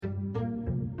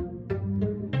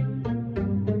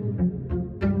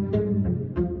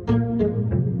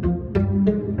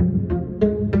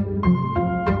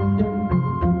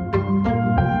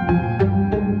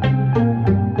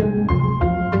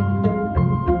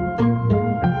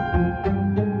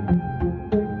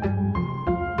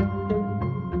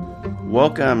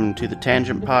Welcome to the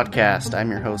Tangent Podcast. I'm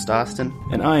your host, Austin.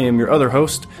 And I am your other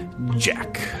host,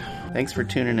 Jack. Thanks for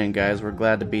tuning in, guys. We're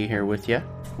glad to be here with you.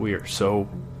 We are so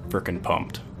frickin'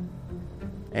 pumped.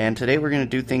 And today we're going to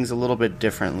do things a little bit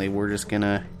differently. We're just going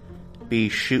to be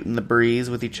shooting the breeze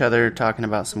with each other, talking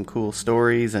about some cool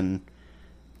stories, and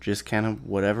just kind of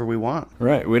whatever we want.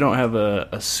 Right, we don't have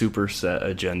a super set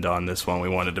agenda on this one. We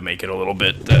wanted to make it a little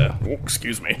bit,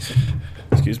 excuse me,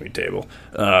 table.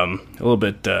 A little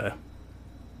bit,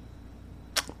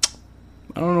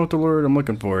 I don't know what the word I'm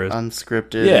looking for is.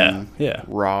 Unscripted. Yeah.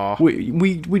 Raw.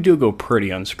 We do go pretty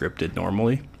unscripted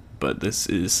normally, but this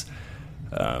is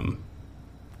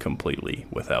completely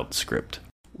without script.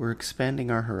 We're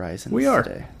expanding our horizons We are.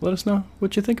 today. Let us know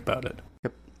what you think about it.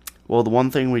 Yep. Well, the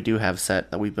one thing we do have set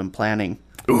that we've been planning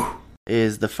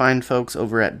is the fine folks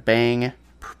over at Bang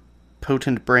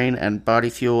Potent Brain and Body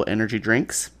Fuel Energy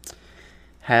Drinks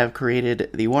have created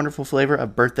the wonderful flavor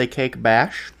of Birthday Cake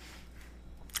Bash,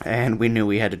 and we knew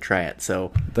we had to try it.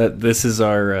 So this is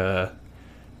our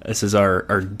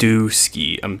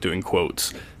dooski. I'm doing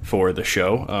quotes for the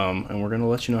show, and we're gonna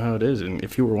let you know how it is. And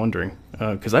if you were wondering,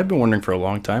 because I've been wondering for a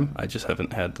long time, I just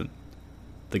haven't had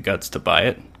the guts to buy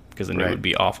it because I knew it would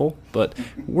be awful. But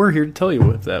we're here to tell you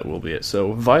if that will be it.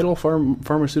 So Vital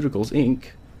Pharmaceuticals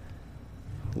Inc.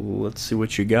 Let's see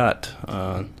what you got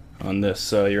on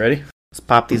this. You ready? let's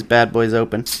pop these bad boys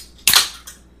open.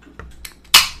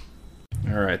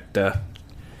 All right.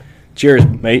 Cheers,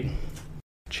 mate.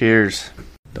 Cheers.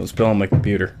 Don't spill on my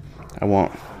computer. I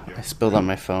won't. I spilled on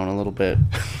my phone a little bit.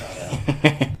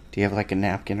 Do you have like a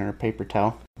napkin or a paper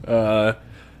towel? I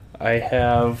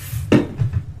have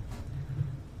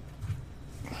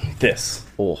this.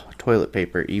 Oh, toilet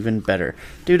paper, even better.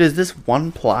 Dude, is this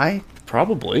one ply?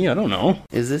 Probably. I don't know.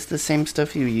 Is this the same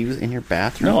stuff you use in your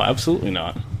bathroom? No, absolutely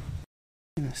not.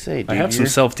 I'm gonna say, dude, I have some you're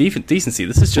self-decency.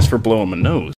 This is just for blowing my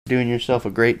nose. doing yourself a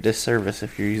great disservice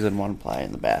if you're using one ply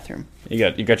in the bathroom. You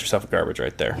got yourself a garbage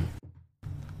right there.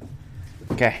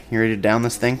 Okay, you ready to down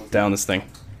this thing? Down this thing.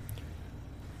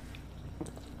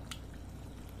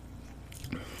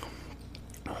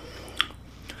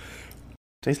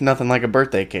 Tastes nothing like a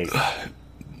birthday cake.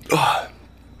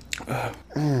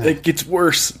 It gets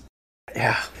worse.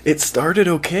 Yeah. It started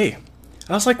okay.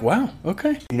 I was like, wow,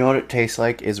 okay. You know what it tastes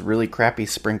like is really crappy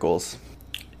sprinkles.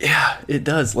 Yeah, it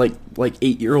does. Like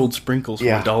 8-year-old sprinkles from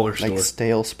a dollar store. Like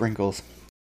stale sprinkles.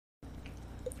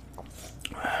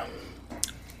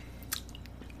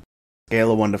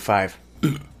 Scale of 1 to 5.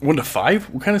 1 to 5?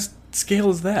 What kind of scale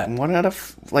is that? 1 out of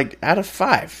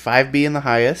 5. 5 being the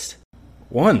highest.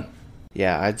 1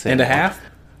 Yeah, I'd say. and a 1. half?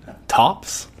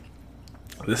 Tops?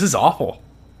 This is awful.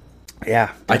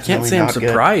 Yeah. I can't definitely say I'm not good.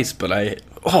 surprised, but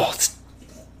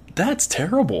that's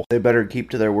terrible. They better keep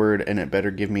to their word, and it better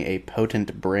give me a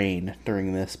potent brain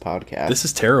during this podcast. This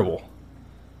is terrible.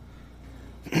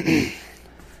 I'm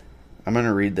going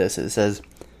to read this. It says,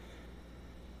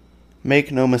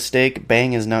 make no mistake,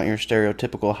 Bang is not your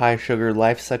stereotypical high-sugar,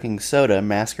 life-sucking soda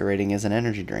masquerading as an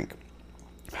energy drink.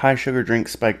 High-sugar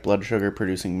drinks spike blood sugar,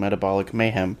 producing metabolic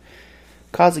mayhem,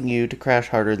 causing you to crash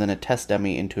harder than a test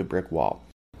dummy into a brick wall.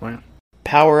 Wow.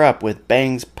 Power up with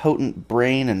Bang's potent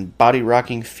brain and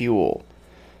body-rocking fuel.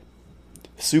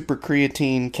 Super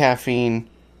creatine, caffeine...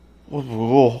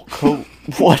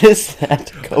 what is that?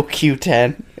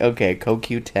 CoQ10? Okay,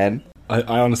 CoQ10.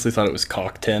 I honestly thought it was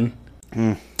Cock 10.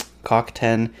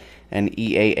 CoQ10 and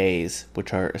EAAs,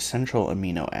 which are essential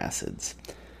amino acids.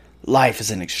 Life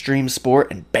is an extreme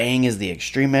sport, and Bang is the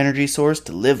extreme energy source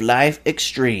to live life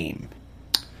extreme.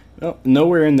 Well,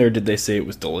 nowhere in there did they say it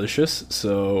was delicious,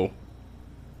 so...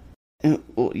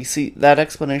 Well, you see, that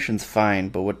explanation's fine,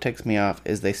 but what ticks me off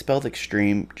is they spelled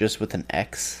extreme just with an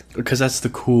X. Because that's the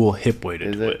cool, hip way to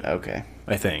Is do it? it, Okay.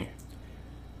 I think.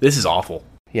 This is awful.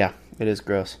 Yeah, it is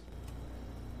gross.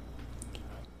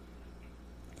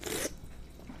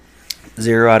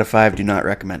 0 out of 5, do not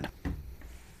recommend.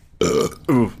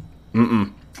 Ooh.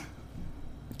 Mm-mm.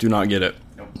 Do not get it.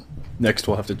 Next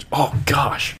we'll have to... Oh,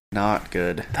 gosh. Not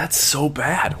good. That's so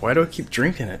bad. Why do I keep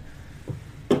drinking it?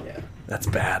 Yeah. That's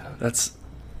bad.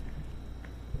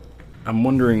 I'm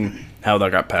wondering how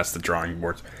that got past the drawing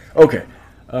boards. Okay.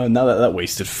 Now that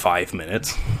wasted 5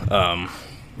 minutes,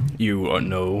 you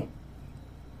know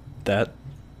that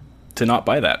to not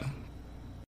buy that.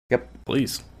 Yep.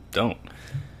 Please, don't.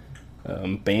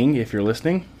 Bang, if you're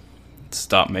listening,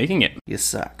 stop making it. You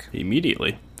suck.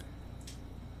 Immediately.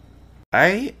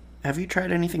 Have you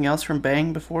tried anything else from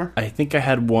Bang before? I think I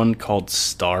had one called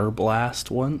Star Blast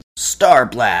once. Star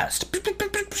Blast!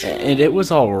 And it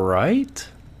was alright.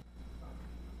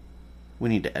 We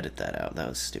need to edit that out. That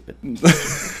was stupid.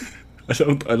 I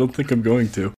don't think I'm going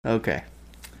to. Okay.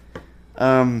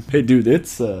 Hey, dude,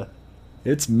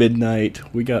 it's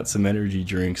midnight. We got some energy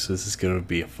drinks. This is gonna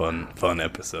be a fun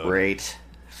episode. Great.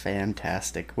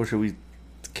 Fantastic. What should we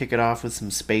kick it off with?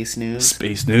 Some space news?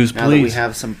 Space news, Now that we please.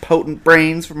 have some potent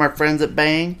brains from our friends at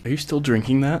Bang. Are you still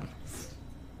drinking that?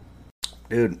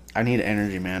 Dude, I need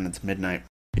energy, man. It's midnight.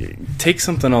 Take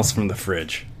something else from the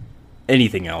fridge.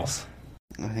 Anything else.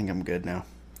 I think I'm good now.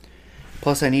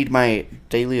 Plus, I need my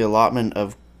daily allotment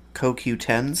of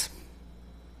CoQ10s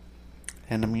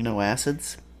and amino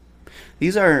acids.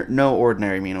 These are no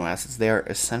ordinary amino acids. They are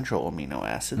essential amino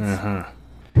acids.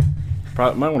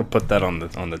 Probably might want to put that on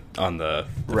the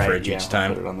fridge each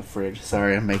time. I'll put it on the fridge.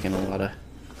 Sorry, I'm making a lot of...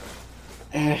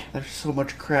 there's so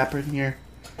much crap in here.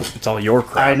 It's all your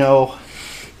crap. I know.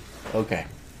 Okay,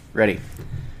 ready.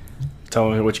 Tell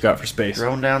me what you got for space.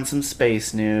 Throwing down some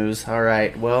space news.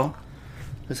 Alright, well,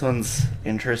 this one's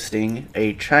interesting.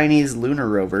 A Chinese lunar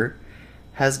rover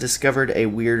has discovered a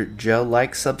weird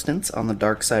gel-like substance on the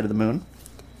dark side of the moon.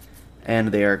 And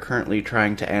they are currently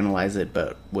trying to analyze it,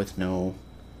 but with no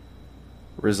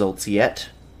results yet.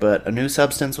 But a new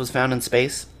substance was found in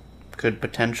space. Could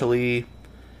potentially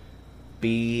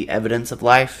be evidence of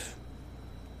life.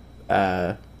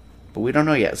 But we don't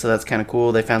know yet, so that's kind of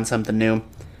cool. They found something new.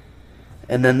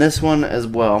 And then this one as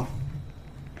well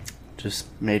just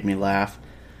made me laugh.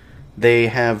 They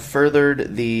have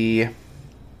furthered the...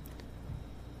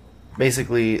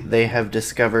 Basically, they have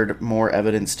discovered more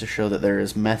evidence to show that there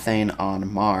is methane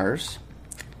on Mars,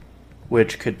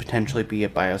 which could potentially be a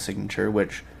biosignature,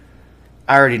 which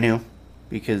I already knew,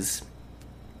 because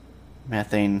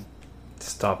methane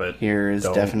Stop it. here is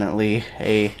Don't. definitely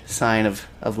a sign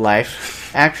of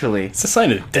life. Actually, It's a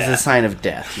sign of death. it's a sign of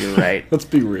death. You're right. Let's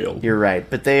be real. You're right.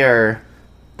 But they are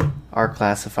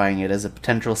classifying it as a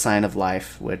potential sign of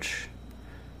life, which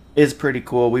is pretty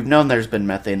cool. We've known there's been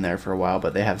methane there for a while,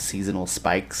 but they have seasonal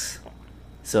spikes.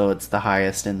 So it's the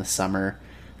highest in the summer.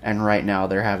 And right now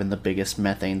they're having the biggest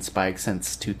methane spike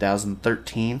since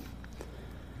 2013.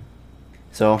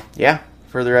 So, yeah.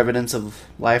 Further evidence of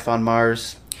life on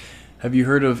Mars. Have you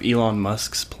heard of Elon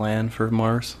Musk's plan for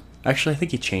Mars? Actually, I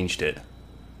think he changed it.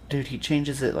 Dude, he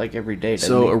changes it like every day, doesn't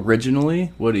So he?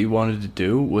 originally, what he wanted to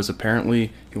do was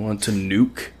apparently he wanted to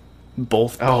nuke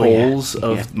both Oh, yeah. poles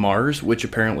of Yeah. Mars, which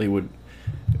apparently would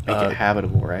Make it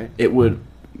habitable, right? it would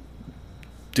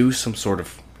do some sort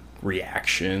of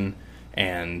reaction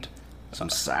and Some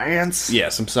science? yeah,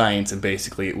 some science, and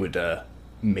basically it would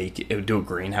it would do a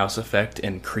greenhouse effect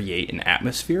and create an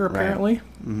atmosphere. Apparently,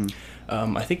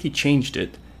 I think he changed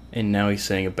it, and now he's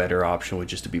saying a better option would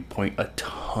just to be point a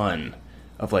ton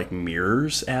of like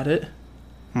mirrors at it,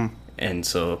 and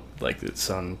so like the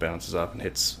sun bounces off and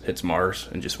hits Mars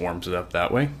and just warms it up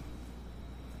that way.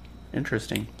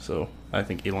 Interesting. So I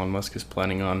think Elon Musk is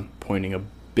planning on pointing 1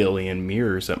 billion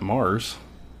mirrors at Mars.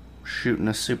 Shooting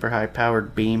a super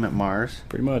high-powered beam at Mars.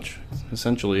 Pretty much,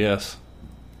 essentially, yes.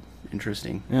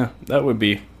 Interesting. Yeah, that would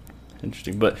be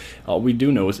interesting. But all we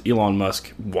do know is Elon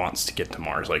Musk wants to get to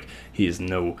Mars. Like, he is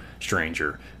no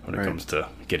stranger when it Right. comes to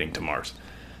getting to Mars.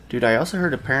 Dude, I also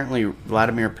heard apparently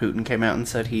Vladimir Putin came out and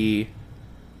said he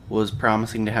was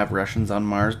promising to have Russians on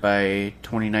Mars by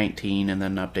 2019 and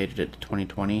then updated it to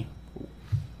 2020.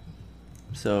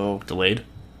 So, Delayed?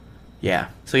 yeah.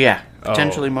 So, yeah. Oh.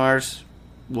 Potentially Mars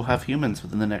will have humans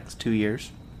within the next 2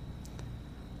 years.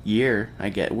 We're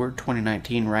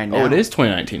 2019 right now. Oh, it is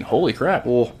 2019. Holy crap.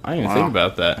 Oh, I didn't even wow. think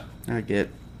about that. I get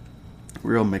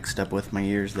real mixed up with my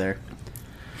years there.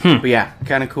 But yeah,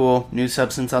 kind of cool. New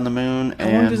substance on the moon How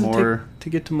long and does it more... take to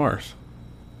get to Mars?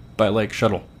 By, like,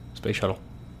 shuttle. Space shuttle.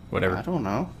 Whatever. I don't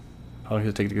know. How long does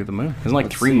it take to get to the moon? Isn't it like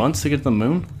Let's 3 see. months to get to the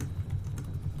moon?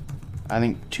 I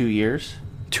think 2 years.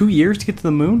 2 years to get to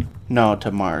the moon? No,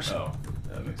 to Mars. Oh,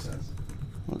 that makes sense.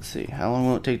 Let's see. How long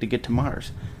will it take to get to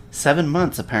Mars? 7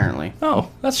 months, apparently. Oh,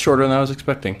 that's shorter than I was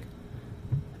expecting.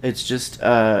 It's just,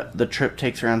 the trip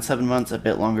takes around 7 months, a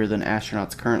bit longer than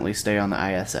astronauts currently stay on the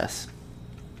ISS.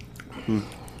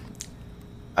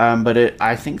 But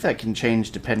I think that can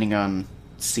change depending on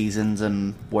seasons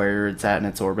and where it's at in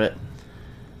its orbit.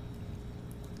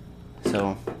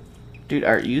 So, dude,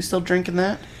 are you still drinking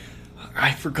that?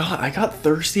 I forgot. I got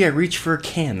thirsty. I reached for a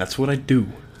can. That's what I do.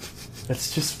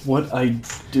 That's just what I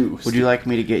do. Would you like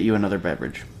me to get you another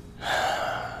beverage?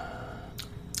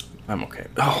 I'm okay.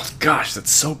 Oh gosh,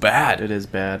 that's so bad. It is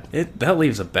bad. That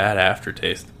leaves a bad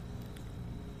aftertaste.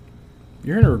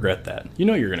 You're gonna regret that. You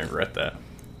know you're gonna regret that.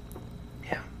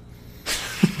 Yeah.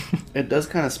 It does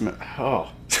kind of smell...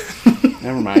 Oh.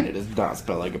 Never mind. It does not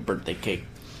smell like a birthday cake.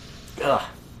 Ugh.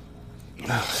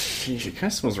 Jeez, it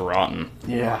kind of smells rotten.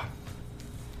 Yeah.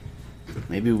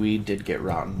 Maybe we did get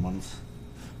rotten ones.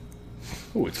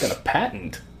 Oh, it's got a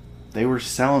patent. They were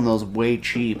selling those way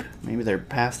cheap. Maybe they're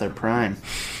past their prime.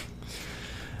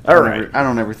 All right. I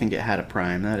don't ever think it had a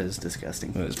prime. That is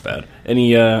disgusting. That is bad.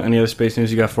 Any other space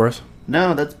news you got for us?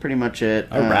 No, that's pretty much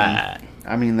it. All right.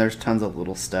 I mean, there's tons of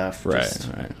little stuff. Right.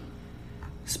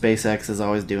 SpaceX is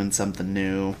always doing something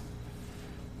new.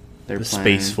 The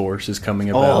Space Force is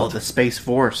coming Oh, about. the Space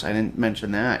Force. I didn't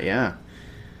mention that, yeah.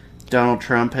 Donald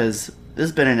Trump this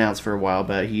has been announced for a while,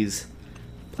 but he's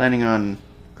planning on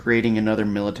creating another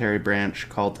military branch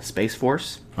called the Space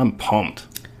Force. I'm pumped.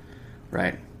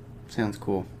 Right. Sounds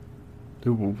cool.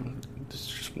 Dude, it's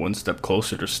just one step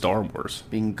closer to Star Wars.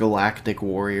 Being galactic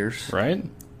warriors. Right?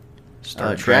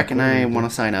 Jack and I want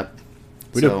to sign up.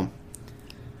 We do.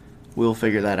 We'll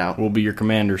figure that out. We'll be your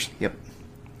commanders. Yep.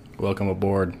 Welcome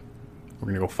aboard. We're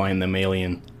going to go find them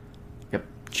alien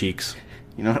cheeks.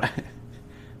 You know what?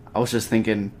 I was just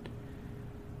thinking,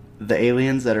 the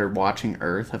aliens that are watching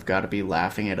Earth have got to be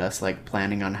laughing at us, like,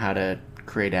 planning on how to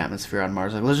create atmosphere on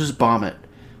Mars. Like, let's just bomb it.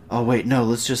 Oh, wait, no,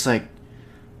 let's just, like,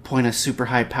 point a super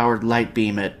high-powered light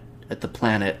beam at the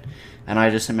planet. And I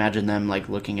just imagine them, like,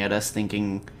 looking at us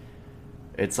thinking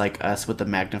it's like us with the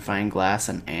magnifying glass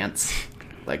and ants,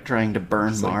 like, trying to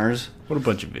burn Mars. What a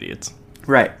bunch of idiots.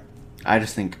 Right. I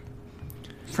just think,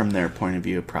 from their point of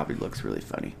view, it probably looks really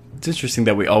funny. It's interesting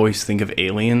that we always think of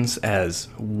aliens as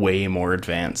way more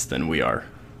advanced than we are.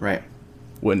 Right.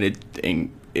 When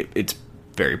it's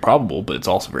very probable, but it's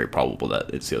also very probable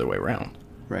that it's the other way around.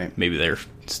 Right. Maybe they're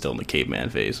still in the caveman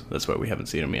phase. That's why we haven't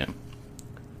seen them yet.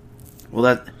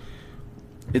 Well,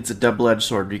 it's a double-edged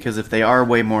sword, because if they are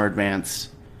way more advanced,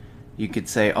 you could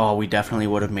say, oh, we definitely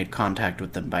would have made contact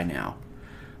with them by now.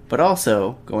 But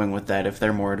also, going with that, if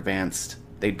they're more advanced,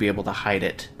 they'd be able to hide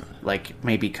it. Like,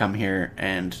 maybe come here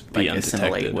and like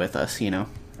assimilate with us, you know?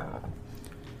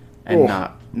 And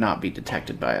not be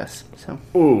detected by us. So.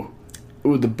 Ooh,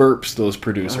 the burps those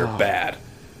produce are bad.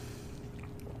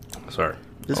 Sorry.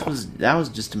 That was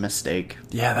just a mistake.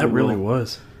 Yeah, that really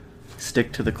was.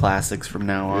 Stick to the classics from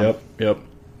now on. Yep.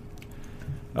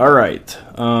 All right.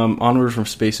 Onward from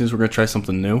Space News, we're going to try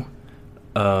something new.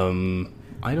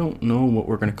 I don't know what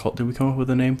we're going to call it. Did we come up with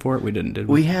a name for it? We didn't, did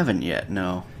we? We haven't yet,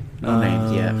 no. No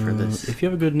names yet for this. If you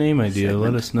have a good name idea, segment.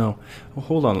 let us know. Well,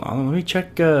 hold on. Let me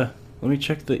check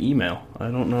the email. I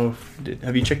don't know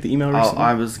have you checked the email recently?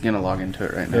 I was going to log into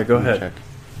it right now. Yeah, go ahead. Check.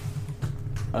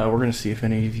 We're going to see if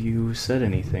any of you said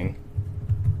anything.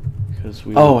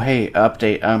 Hey,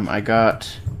 update.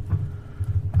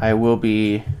 I will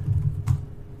be...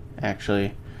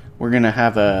 Actually, we're going to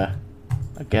have a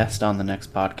guest on the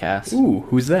next podcast. Ooh,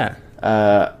 who's that?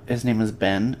 His name is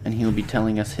Ben, and he'll be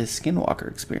telling us his Skinwalker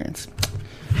experience.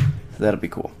 So that'll be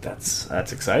cool. That's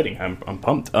exciting. I'm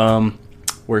pumped.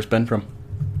 Where's Ben from?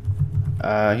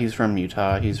 He's from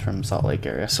Utah. He's from Salt Lake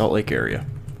area. Salt Lake area.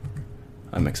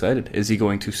 I'm excited. Is he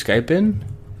going to Skype in?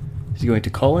 Is he going to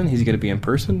call in? Is he going to be in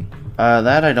person?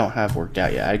 That I don't have worked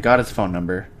out yet. I got his phone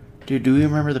number. Dude, do you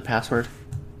remember the password?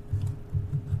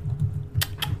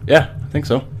 Yeah, I think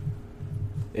so.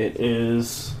 It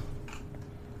is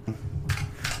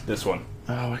this one.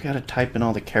 Oh, I gotta type in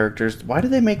all the characters. Why do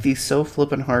they make these so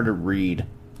flippin' hard to read?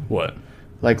 What?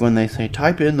 Like when they say,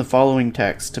 type in the following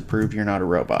text to prove you're not a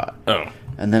robot. Oh.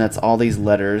 And then it's all these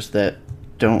letters that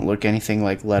don't look anything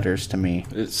like letters to me.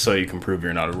 It's so you can prove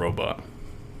you're not a robot.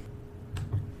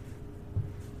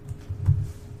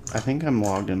 I think I'm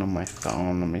logged in on my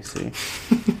phone. Let me see.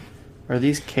 Are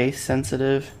these case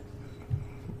sensitive?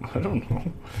 I don't know.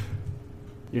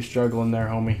 You're struggling there,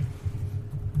 homie.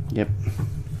 Yep.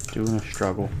 Doing a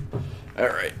struggle.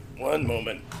 Alright, one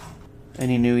moment.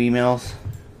 Any new emails?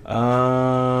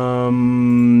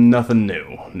 Nothing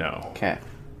new. No. Okay.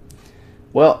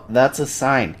 Well, that's a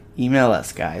sign. Email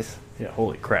us, guys. Yeah,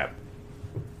 holy crap.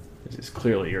 This is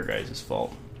clearly your guys'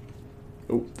 fault.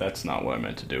 Oh, that's not what I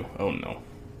meant to do. Oh, no.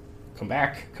 Come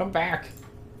back. Come back.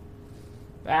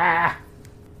 Ah!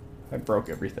 I broke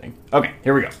everything. Okay,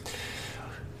 here we go.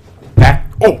 Back.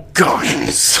 Oh, gosh. I'm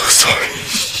so sorry.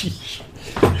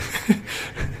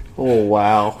 Oh,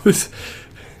 wow.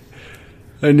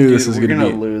 I knew this Dude, was we're going to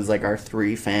be... lose like our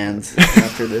 3 fans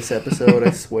after this episode,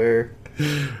 I swear.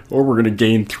 Or we're going to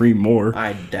gain 3 more.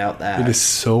 I doubt that. It is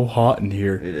so hot in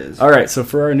here. It is. All right, so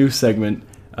for our new segment,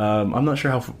 I'm not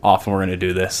sure how often we're going to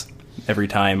do this. Every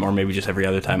time, or maybe just every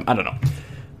other time. I don't know.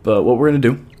 But what we're going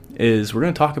to do is we're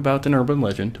going to talk about an urban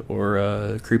legend or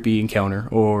a creepy encounter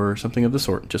or something of the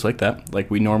sort, just like that, like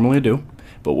we normally do.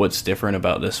 But what's different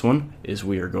about this one is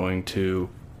we are going to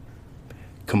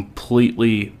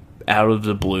completely out of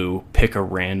the blue pick a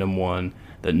random one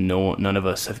that none of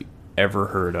us have ever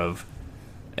heard of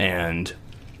and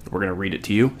we're going to read it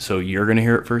to you. So you're going to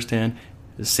hear it firsthand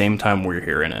the same time we're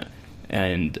hearing it.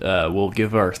 And we'll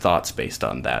give our thoughts based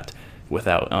on that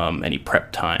without any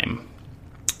prep time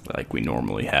like we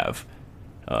normally have.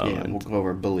 We'll go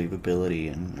over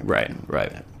believability and everything.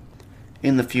 Right. Like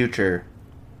in the future,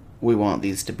 we want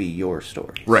these to be your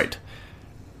stories. Right.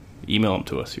 Email them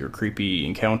to us, your creepy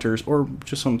encounters, or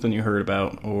just something you heard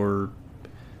about, or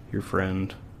your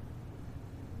friend.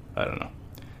 I don't know.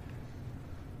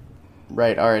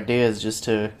 Right, our idea is just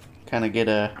to kind of get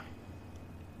a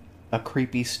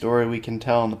creepy story we can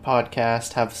tell on the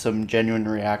podcast, have some genuine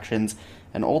reactions,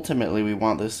 and ultimately we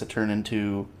want this to turn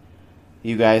into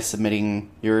you guys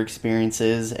submitting your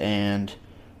experiences and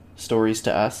stories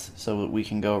to us so that we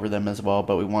can go over them as well,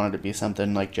 but we want it to be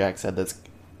something, like Jack said, that's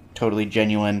totally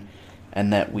genuine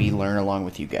and that we learn along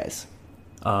with you guys.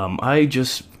 I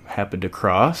just happened to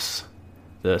cross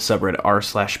the subreddit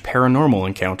r/paranormal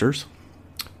encounters.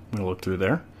 I'm going to look through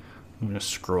there. I'm going to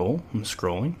scroll. I'm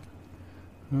scrolling.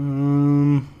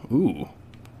 Ooh.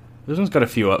 This one's got a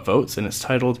few upvotes, and it's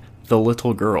titled The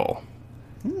Little Girl.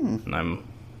 And I'm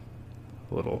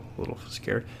a little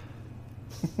scared.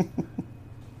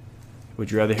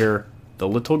 Would you rather hear The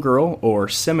Little Girl or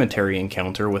Cemetery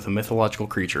Encounter with a Mythological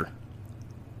Creature?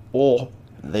 Oh,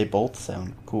 they both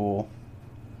sound cool.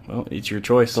 Well, it's your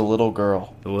choice. The Little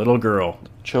Girl. The Little Girl.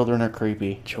 Children are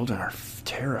creepy. Children are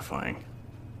terrifying.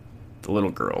 The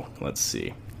Little Girl. Let's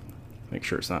see. Make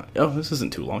sure it's not... Oh, this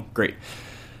isn't too long. Great.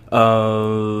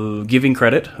 Giving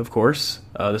credit, of course.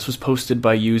 This was posted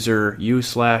by user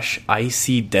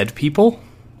u/ICDeadPeople.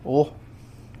 Oh,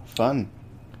 fun.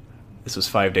 This was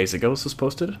 5 days ago this was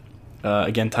posted.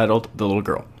 Again, titled The Little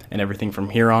Girl. And everything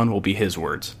from here on will be his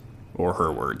words. Or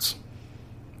her words.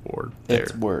 Or their...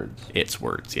 Its words. Its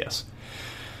words, yes.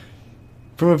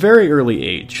 From a very early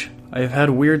age, I have had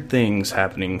weird things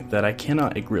happening that I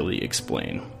cannot really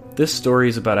explain. This story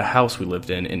is about a house we lived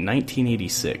in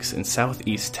 1986 in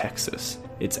southeast Texas.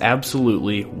 It's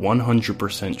absolutely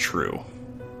 100% true.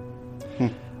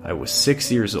 I was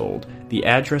 6 years old. The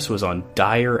address was on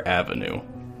Dyer Avenue.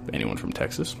 Anyone from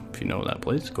Texas, if you know that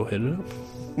place, go hit it up.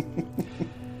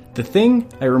 The thing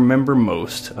I remember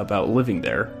most about living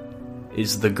there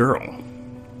is the girl.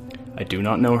 I do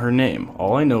not know her name.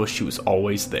 All I know is she was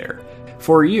always there.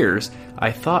 For years,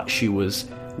 I thought she was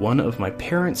one of my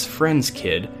parents' friend's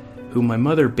kid who my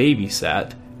mother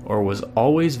babysat or was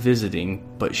always visiting,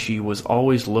 but she was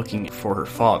always looking for her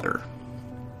father.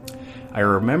 I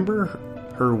remember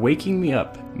her waking me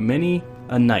up many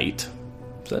a night.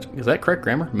 Is that correct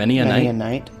grammar? Many a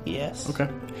night? Yes. Okay.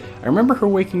 I remember her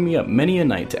waking me up many a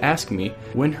night to ask me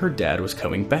when her dad was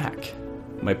coming back.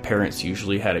 My parents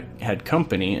usually had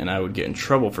company, and I would get in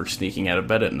trouble for sneaking out of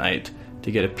bed at night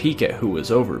to get a peek at who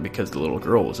was over because the little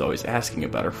girl was always asking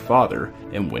about her father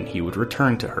and when he would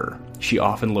return to her. She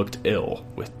often looked ill,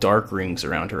 with dark rings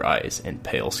around her eyes and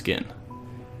pale skin.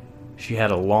 She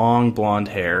had a long blonde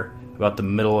hair about the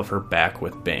middle of her back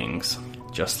with bangs,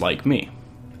 just like me.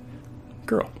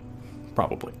 Girl,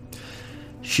 probably.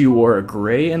 She wore a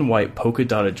gray and white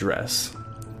polka-dotted dress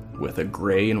with a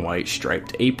gray and white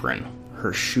striped apron.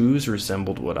 Her shoes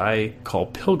resembled what I call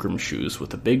pilgrim shoes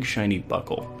with a big shiny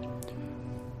buckle.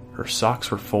 Her socks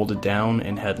were folded down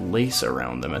and had lace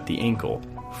around them at the ankle.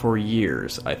 For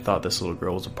years, I thought this little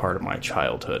girl was a part of my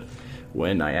childhood.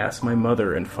 When I asked my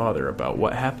mother and father about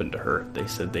what happened to her, they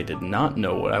said they did not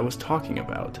know what I was talking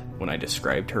about. When I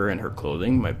described her and her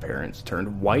clothing, my parents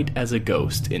turned white as a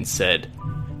ghost and said,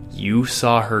 "You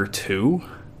saw her too?"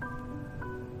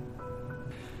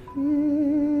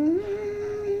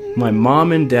 My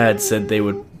mom and dad said they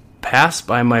would pass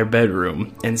by my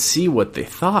bedroom and see what they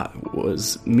thought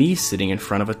was me sitting in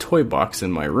front of a toy box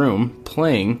in my room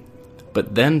playing,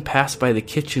 but then pass by the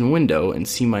kitchen window and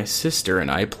see my sister and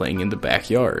I playing in the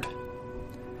backyard.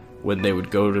 When they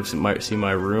would go to see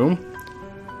my room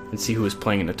and see who was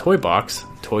playing in a toy box,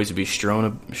 toys would be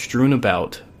strewn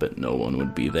about, but no one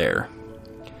would be there.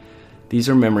 These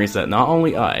are memories that not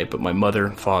only I, but my mother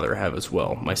and father have as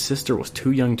well. My sister was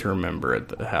too young to remember at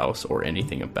the house or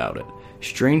anything about it.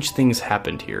 Strange things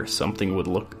happened here. Something would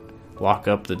lock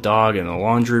up the dog in the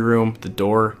laundry room. The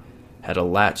door had a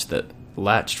latch that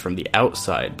latched from the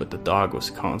outside, but the dog was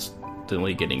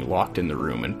constantly getting locked in the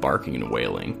room and barking and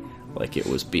wailing like it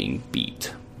was being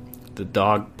beat. The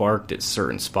dog barked at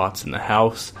certain spots in the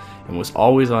house and was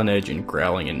always on edge and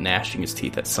growling and gnashing his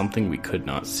teeth at something we could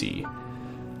not see.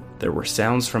 There were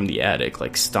sounds from the attic,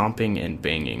 like stomping and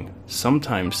banging.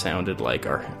 Sometimes sounded like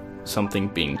something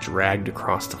being dragged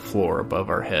across the floor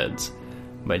above our heads.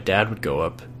 My dad would go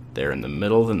up there in the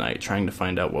middle of the night trying to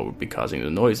find out what would be causing the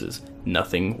noises.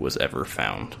 Nothing was ever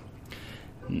found.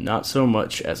 Not so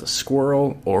much as a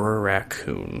squirrel or a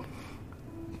raccoon.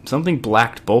 Something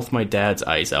blacked both my dad's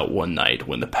eyes out one night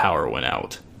when the power went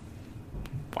out.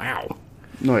 Wow.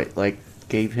 Wait, like,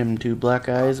 gave him 2 black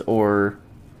eyes, or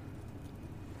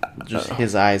just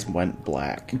his eyes went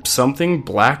black? Something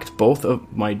blacked both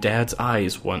of my dad's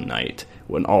eyes one night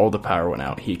when all the power went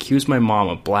out. He accused my mom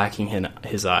of blacking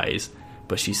his eyes,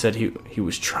 but she said he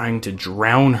was trying to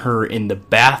drown her in the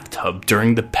bathtub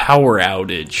during the power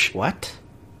outage. What?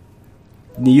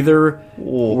 Neither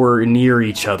were near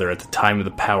each other at the time of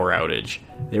the power outage.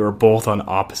 They were both on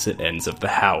opposite ends of the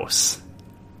house.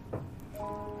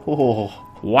 Oh,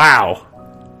 Wow!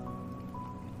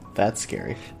 that's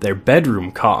scary. Their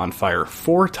bedroom caught on fire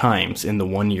 4 times in the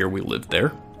 1 year we lived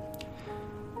there.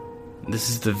 This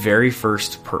is the very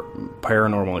first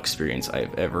paranormal experience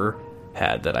I've ever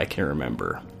had that I can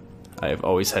remember. I have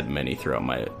always had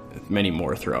many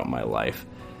more throughout my life,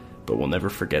 but will never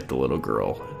forget the little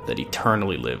girl that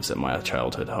eternally lives at my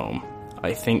childhood home.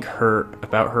 I think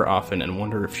about her often and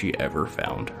wonder if she ever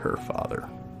found her father.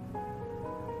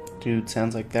 Dude,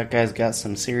 sounds like that guy's got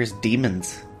some serious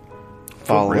demons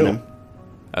following him.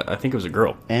 I think it was a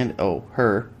girl. And,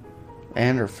 her.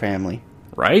 And her family.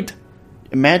 Right?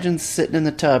 Imagine sitting in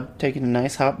the tub, taking a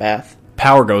nice hot bath.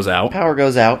 Power goes out. Power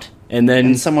goes out.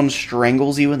 And someone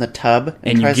strangles you in the tub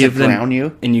and tries to drown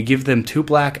you. And you give them 2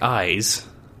 black eyes.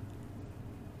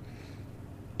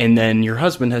 And then your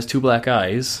husband has 2 black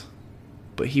eyes.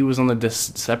 But he was on the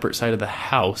separate side of the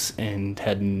house and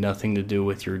had nothing to do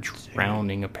with your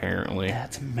drowning, apparently.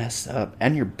 That's messed up.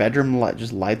 And your bedroom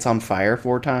just lights on fire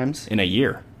 4 times? In a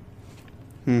year.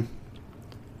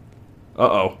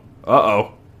 Uh-oh.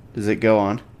 Does it go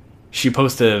on? She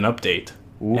posted an update.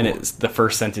 Ooh. And the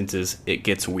first sentence is, "It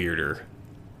gets weirder."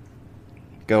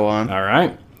 Go on. All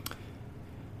right.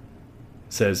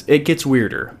 Says, "It gets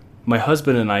weirder. My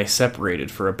husband and I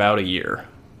separated for about a year.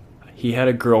 He had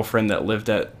a girlfriend that lived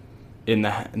in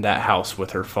that house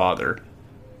with her father.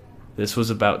 This was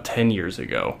about 10 years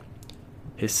ago.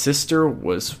 His sister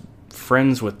was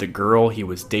friends with the girl he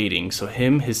was dating, so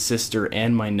him, his sister,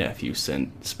 and my nephew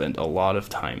spent a lot of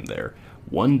time there.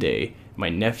 One day, my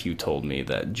nephew told me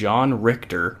that John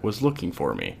Richter was looking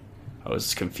for me. I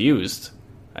was confused.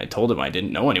 I told him I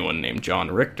didn't know anyone named John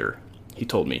Richter. He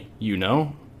told me, 'You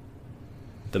know?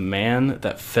 The man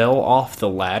that fell off the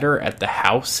ladder at the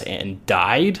house and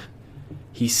died?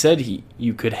 He said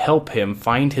you could help him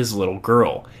find his little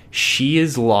girl. She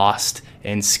is lost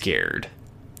and scared.'"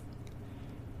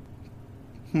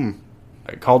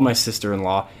 I called my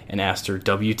sister-in-law and asked her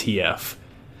WTF.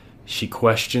 She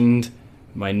questioned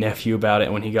my nephew about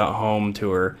it when he got home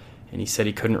to her, and he said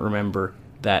he couldn't remember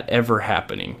that ever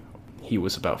happening. He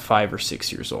was about 5 or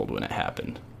 6 years old when it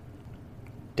happened.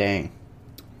 Dang.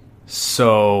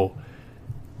 So,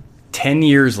 10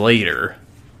 years later,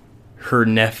 her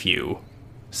nephew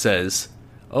says,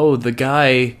 "Oh, the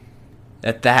guy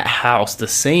at that house, the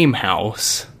same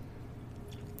house,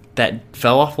 that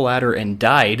fell off a ladder and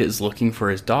died is looking for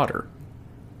his daughter.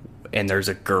 And there's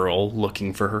a girl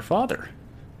looking for her father."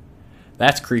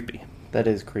 That's creepy. That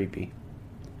is creepy.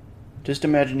 Just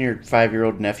imagine your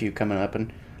 5-year-old nephew coming up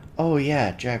and, "Oh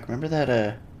yeah, Jack, remember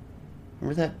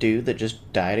that dude that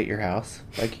just died at your house?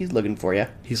 Like, he's looking for you."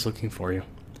 He's looking for you.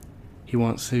 He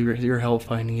wants your help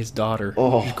finding his daughter.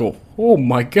 Oh. You go, "Oh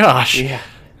my gosh." Yeah.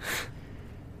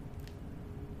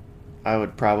 I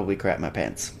would probably crap my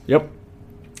pants. Yep.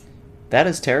 That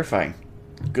is terrifying.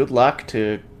 Good luck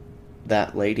to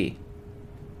that lady.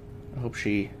 I hope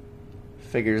she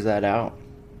figures that out.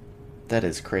 That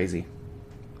is crazy.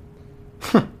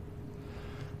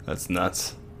 That's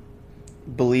nuts.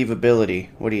 Believability.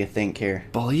 What do you think here?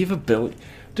 Believability.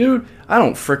 Dude, I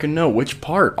don't frickin' know which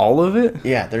part. All of it?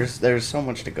 Yeah, there's so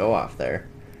much to go off there.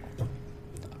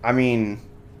 I mean,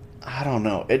 I don't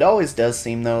know. It always does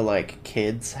seem, though, like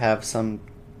kids have some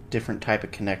different type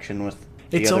of connection with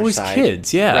the It's other always side.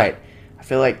 kids, yeah. Right. I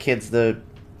feel like kids, the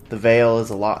veil is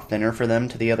a lot thinner for them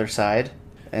to the other side,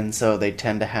 and so they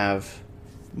tend to have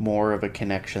more of a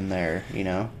connection there, you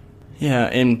know? Yeah,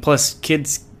 and plus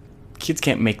kids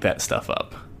can't make that stuff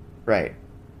up. Right.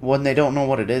 When they don't know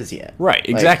what it is yet. Right,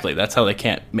 exactly. That's how they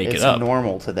can't make it up. It's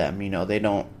normal to them, you know. They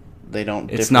don't.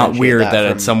 It's not weird that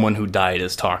from, it's someone who died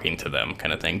is talking to them,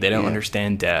 kind of thing. They don't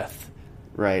understand death.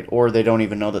 Right, or they don't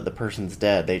even know that the person's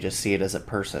dead. They just see it as a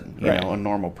person, you know, a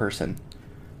normal person.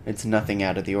 It's nothing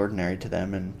out of the ordinary to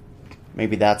them, and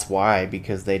maybe that's why,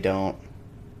 because they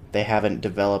haven't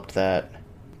developed that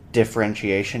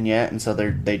differentiation yet, and so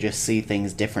they just see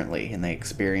things differently, and they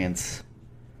experience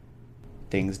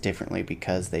things differently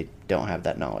because they don't have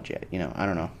that knowledge yet, you know. I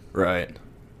don't know. Right.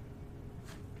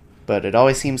 But it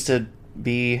always seems to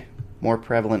be more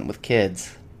prevalent with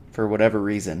kids for whatever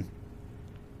reason.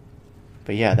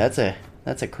 But yeah, that's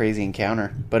a crazy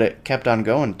encounter. But it kept on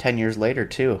going 10 years later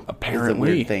too. Apparently. It's a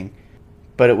weird thing.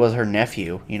 But it was her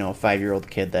nephew, a 5-year-old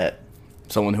kid that...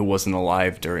 Someone who wasn't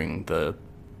alive during the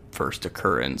first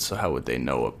occurrence, so how would they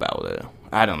know about it?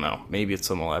 I don't know. Maybe it's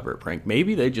some elaborate prank.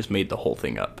 Maybe they just made the whole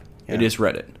thing up. Yeah. It is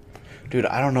Reddit. Dude,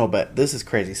 I don't know, but this is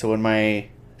crazy. So when my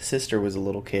sister was a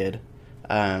little kid,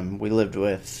 we lived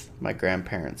with my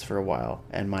grandparents for a while,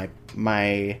 and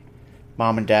my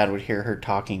mom and dad would hear her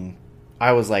talking.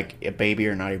 I was like a baby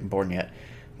or not even born yet.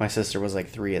 My sister was like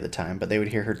 3 at the time, but they would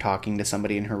hear her talking to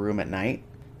somebody in her room at night.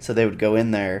 So they would go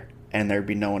in there, and there'd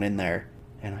be no one in there.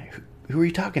 And who are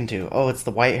you talking to? Oh, it's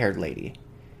the white-haired lady.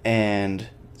 And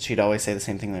she'd always say the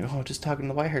same thing, like, oh, just talking to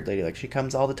the white-haired lady. Like, she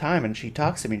comes all the time, and she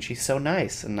talks to me, and she's so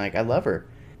nice. And, like, I love her.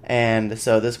 And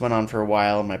so this went on for a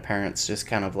while, and my parents just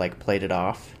kind of, like, played it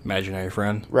off. Imaginary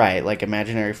friend? Right, like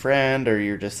imaginary friend, or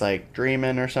you're just, like,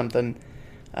 dreaming or something.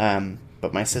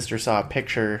 But my sister saw a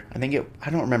picture. I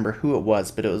don't remember who it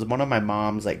was, but it was one of my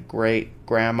mom's, like,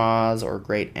 great-grandmas or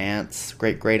great-aunts,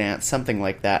 great-great-aunts, something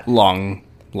like that. Long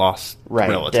lost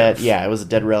relative. It was a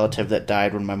dead relative that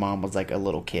died when my mom was, like, a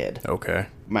little kid. Okay.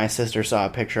 My sister saw a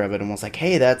picture of it and was like,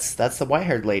 hey, that's the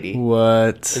white-haired lady.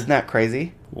 What? Isn't that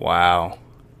crazy? Wow.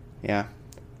 Yeah.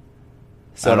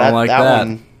 So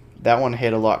that one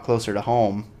hit a lot closer to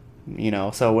home,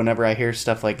 So whenever I hear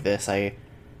stuff like this, I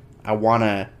want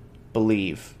to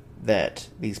believe that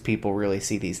these people really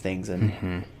see these things,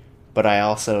 but I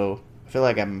also feel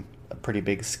like I'm a pretty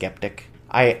big skeptic.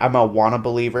 I'm a wanna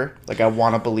believer, like I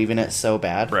want to believe in it so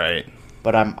bad, right?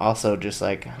 But I'm also just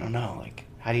like, I don't know, like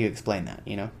how do you explain that?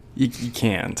 You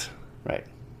can't, right?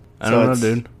 I don't know,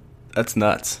 dude. That's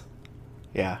nuts.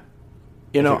 Yeah.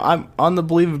 I'm on the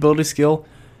believability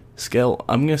scale.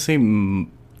 I'm gonna say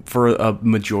for a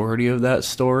majority of that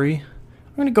story,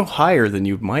 I'm gonna go higher than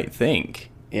you might think.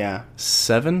 Yeah.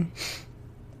 7.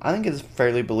 I think it's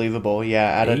fairly believable.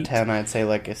 Yeah, out of 10, I'd say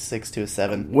like a 6 to a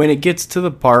 7. When it gets to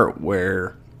the part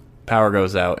where power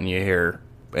goes out and you hear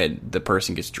the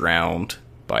person gets drowned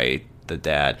by the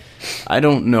dad, I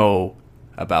don't know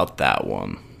about that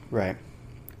one. Right.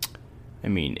 I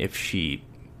mean, if she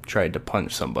tried to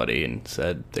punch somebody and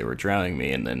said they were drowning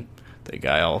me, and then the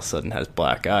guy all of a sudden has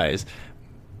black eyes,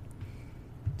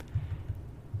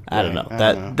 I don't know.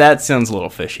 That sounds a little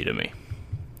fishy to me.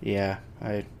 Yeah,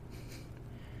 I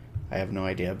have no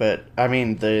idea. But, I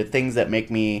mean, the things that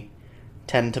make me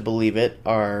tend to believe it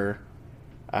are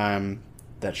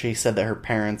that she said that her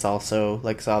parents also,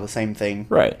 like, saw the same thing.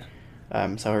 Right.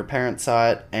 So her parents saw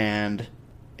it, and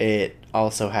it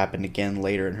also happened again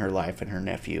later in her life, and her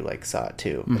nephew, like, saw it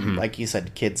too. And like you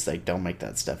said, kids, like, don't make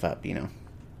that stuff up,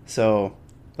 So,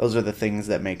 those are the things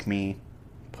that make me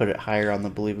put it higher on the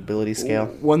believability scale.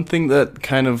 One thing that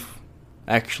kind of,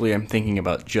 actually, I'm thinking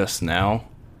about just now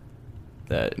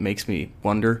that makes me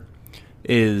wonder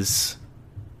is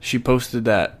she posted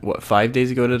that, 5 days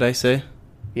ago, did I say?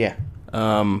 Yeah.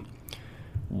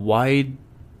 Why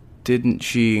didn't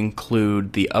she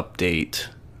include the update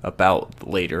about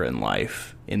later in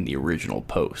life in the original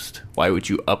post? Why would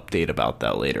you update about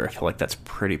that later? I feel like that's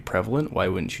pretty prevalent. Why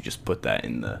wouldn't you just put that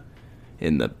in the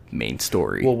main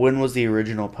story? Well, when was the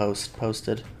original post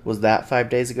posted? Was that 5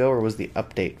 days ago, or was the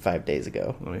update 5 days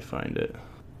ago? Let me find it.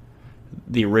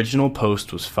 The original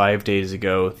post was 5 days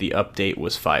ago. The update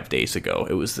was 5 days ago.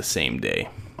 It was the same day.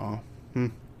 Oh,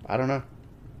 I don't know.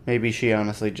 Maybe she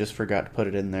honestly just forgot to put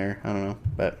it in there. I don't know,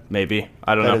 but maybe.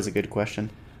 I don't know. That is a good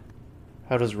question.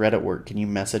 How does Reddit work? Can you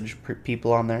message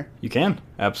people on there? You can,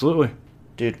 absolutely.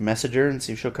 Dude, message her and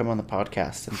see if she'll come on the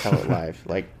podcast and tell it live.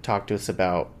 Like, talk to us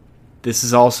about... This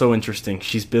is also interesting.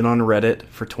 She's been on Reddit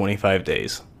for 25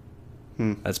 days.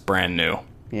 That's brand new.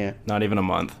 Yeah. Not even a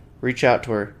month. Reach out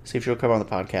to her. See if she'll come on the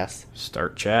podcast.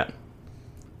 Start chat.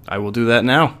 I will do that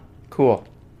now. Cool.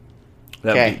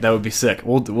 That would be sick.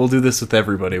 We'll do this with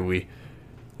everybody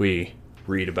we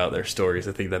read about their stories.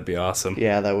 I think that'd be awesome.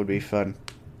 Yeah, that would be fun.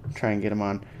 Try and get them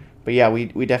on. But yeah,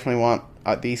 we definitely want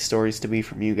these stories to be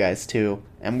from you guys too.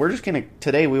 And we're just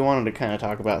today we wanted to kind of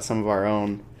talk about some of our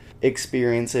own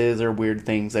experiences or weird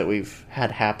things that we've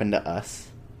had happen to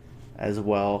us as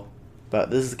well.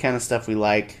 But this is the kind of stuff we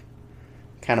like.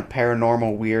 Kind of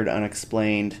paranormal, weird,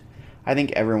 unexplained. I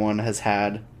think everyone has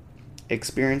had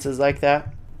experiences like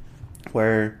that,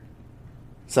 where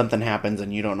something happens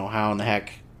and you don't know how in the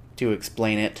heck to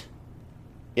explain it.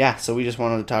 Yeah, so we just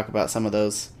wanted to talk about some of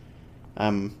those.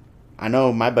 I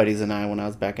know my buddies and I, when I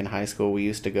was back in high school, we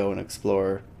used to go and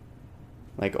explore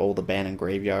like old abandoned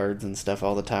graveyards and stuff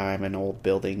all the time, and old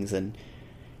buildings, and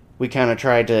we kind of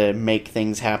tried to make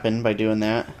things happen by doing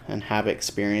that and have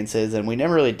experiences, and we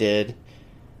never really did.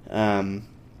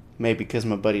 Maybe because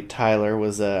my buddy Tyler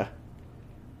was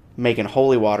making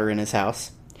holy water in his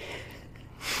house.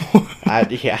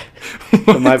 Yeah.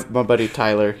 So my buddy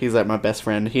Tyler, he's like my best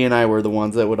friend. He and I were the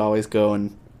ones that would always go,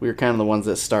 and we were kind of the ones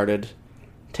that started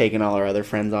taking all our other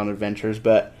friends on adventures.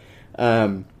 But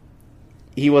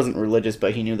he wasn't religious,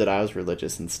 but he knew that I was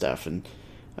religious and stuff.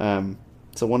 And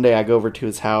so one day I go over to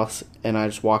his house, and I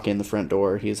just walk in the front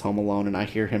door. He's home alone, and I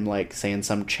hear him like saying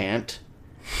some chant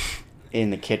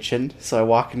in the kitchen. So I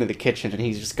walk into the kitchen, and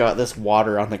he's just got this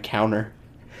water on the counter.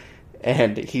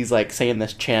 And he's like saying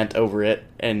this chant over it,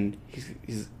 and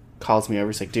he calls me over.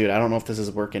 He's like, dude, I don't know if this is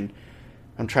working.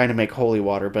 I'm trying to make holy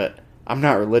water, but I'm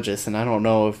not religious, and I don't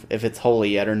know if it's holy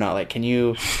yet or not. Like, can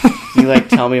you like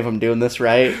tell me if I'm doing this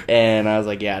right? And I was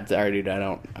like, yeah, sorry, dude, I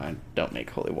don't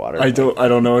make holy water. I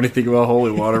don't know anything about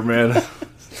holy water, man.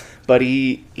 But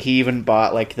he even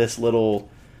bought like this little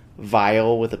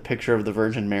vial with a picture of the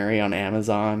Virgin Mary on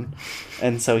Amazon,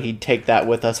 and so he'd take that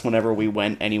with us whenever we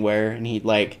went anywhere, and he'd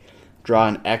like draw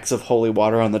an X of holy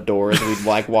water on the door as we'd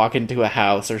like walk into a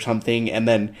house or something, and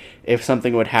then if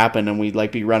something would happen and we'd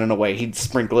like be running away, he'd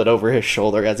sprinkle it over his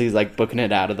shoulder as he's like booking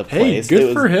it out of the place. Hey,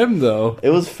 good for him though. It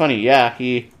was funny, yeah.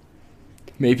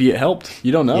 Maybe it helped.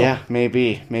 You don't know. Yeah,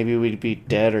 maybe we'd be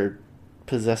dead or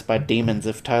possessed by demons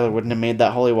if Tyler wouldn't have made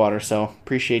that holy water. So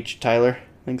appreciate you, Tyler.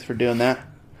 Thanks for doing that.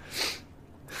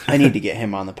 I need to get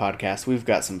him on the podcast. We've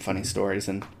got some funny stories,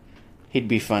 and he'd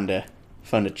be fun to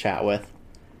chat with.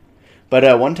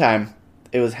 But one time,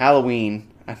 it was Halloween.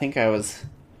 I think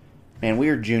we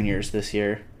were juniors this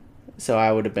year. So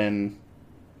I would have been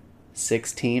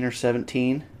 16 or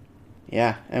 17.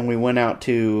 Yeah, and we went out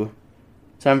so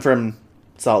I'm from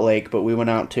Salt Lake, but we went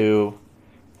out to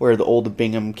where the old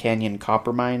Bingham Canyon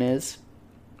copper mine is.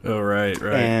 Oh, right.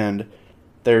 And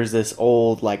there's this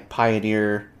old, like,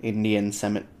 pioneer /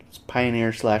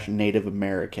 Native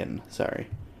American,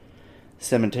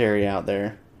 cemetery out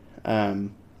there.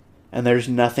 And there's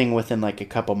nothing within, like, a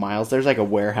couple miles. There's, like, a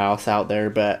warehouse out there,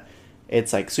 but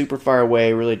it's, like, super far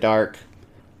away, really dark.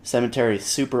 Cemetery is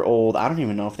super old. I don't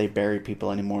even know if they bury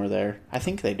people anymore there. I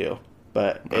think they do.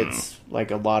 But it's,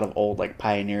 like, a lot of old, like,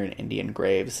 pioneer and Indian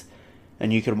graves.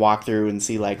 And you can walk through and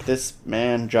see, like, this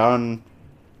man, John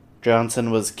Johnson,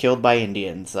 was killed by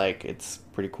Indians. Like, it's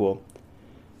pretty cool.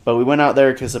 But we went out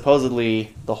there because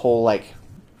supposedly the whole, like,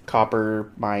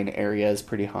 copper mine area is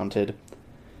pretty haunted.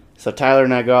 So Tyler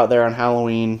and I go out there on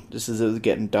Halloween just as it was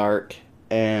getting dark,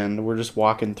 and we're just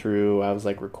walking through. I was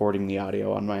like recording the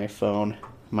audio on my phone,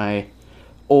 my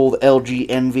old LG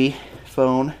Envy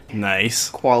phone. Nice.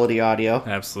 Quality audio.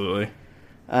 Absolutely.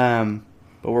 But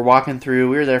we're walking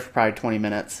through. We were there for probably 20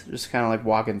 minutes, just kind of like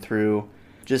walking through,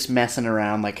 just messing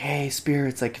around, like, hey,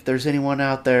 spirits, like if there's anyone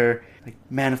out there, like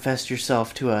manifest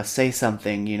yourself to us, say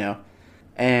something, you know.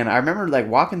 And I remember like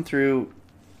walking through.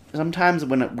 Sometimes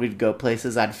when we'd go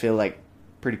places, I'd feel, like,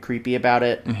 pretty creepy about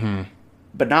it. Mm-hmm.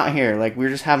 But not here. Like, we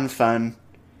were just having fun.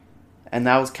 And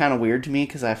that was kind of weird to me,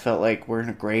 because I felt like we're in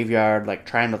a graveyard, like,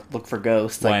 trying to look for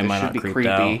ghosts. Why like, am I not creepy,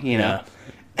 out? You know?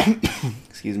 Yeah.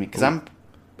 Excuse me. Because I'm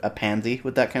a pansy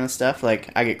with that kind of stuff.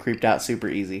 Like, I get creeped out super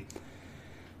easy.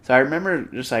 So I remember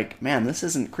just like, man, this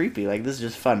isn't creepy. Like, this is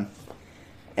just fun.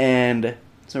 And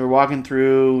so we're walking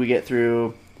through, we get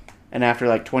through, and after,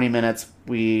 like, 20 minutes,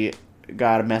 we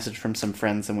got a message from some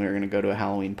friends, and we were going to go to a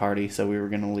Halloween party, so we were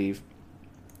going to leave.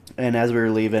 And as we were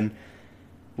leaving,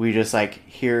 we just, like,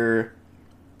 hear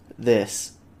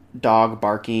this dog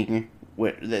barking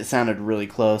that sounded really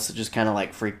close. It just kind of,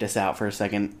 like, freaked us out for a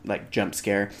second, like, jump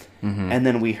scare. Mm-hmm. And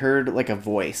then we heard, like, a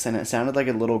voice, and it sounded like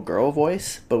a little girl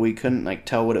voice, but we couldn't, like,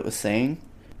 tell what it was saying.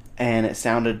 And it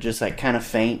sounded just, like, kind of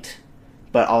faint,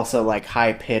 but also, like,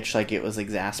 high-pitched, like it was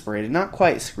exasperated. Not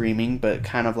quite screaming, but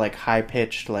kind of, like,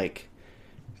 high-pitched, like,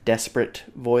 desperate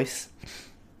voice.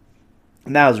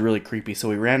 And that was really creepy. So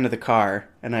we ran to the car,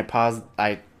 and I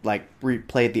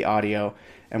replayed the audio,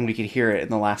 and we could hear it in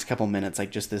the last couple minutes, like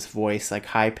just this voice, like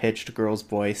high-pitched girl's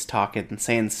voice talking and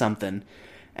saying something,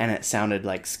 and it sounded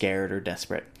like scared or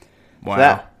desperate. Wow. So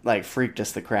that like freaked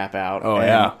us the crap out. Oh,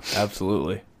 yeah,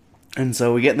 absolutely. And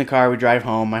so we get in the car, we drive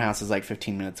home. My house is like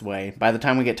 15 minutes away. By the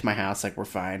time we get to my house, like, we're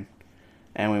fine.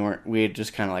 And we had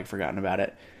just kind of like forgotten about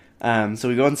it. So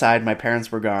we go inside. My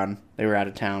parents were gone. They were out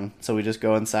of town. So we just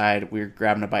go inside. We were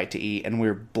grabbing a bite to eat, and we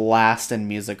were blasting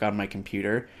music on my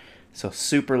computer. So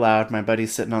super loud. My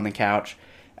buddy's sitting on the couch,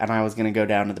 and I was going to go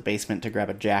down to the basement to grab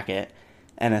a jacket.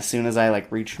 And as soon as I,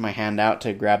 like, reached my hand out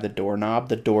to grab the doorknob,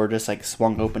 the door just, like,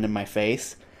 swung open in my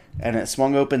face. and it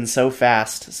swung open so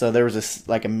fast. So there was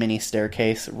a mini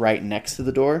staircase right next to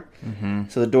the door. Mm-hmm.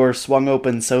 So the door swung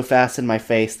open so fast in my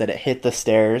face that it hit the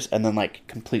stairs and then like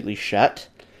completely shut.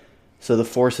 So the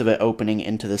force of it opening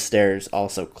into the stairs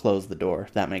also closed the door.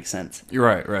 If that makes sense. You're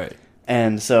right.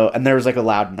 And there was like a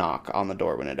loud knock on the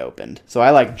door when it opened. So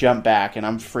I like jumped back and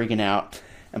I'm freaking out.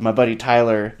 And my buddy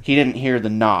Tyler, he didn't hear the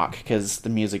knock because the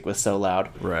music was so loud.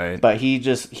 Right. But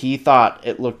he thought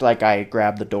it looked like I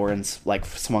grabbed the door and like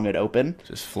swung it open.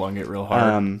 Just flung it real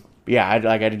hard. Yeah,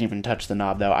 I didn't even touch the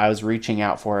knob though. I was reaching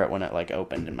out for it when it like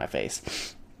opened in my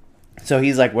face. So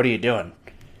he's like, "What are you doing?"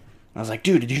 I was like,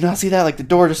 "Dude, did you not see that? Like the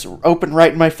door just opened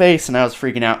right in my face," and I was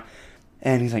freaking out.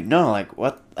 And he's like, "No, like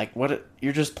what? Like what?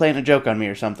 You're just playing a joke on me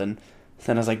or something."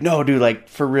 Then I was like, "No, dude, like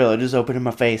for real, it just opened in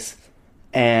my face."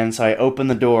 And so I opened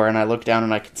the door and I looked down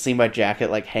and I could see my jacket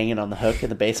like hanging on the hook in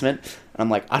the basement. And I'm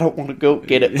like, I don't want to go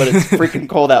get it, but it's freaking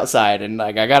cold outside and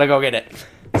like I gotta go get it.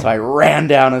 So I ran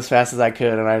down as fast as I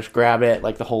could and I just grabbed it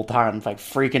like the whole time, like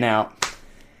freaking out.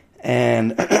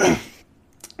 And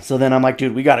so then I'm like,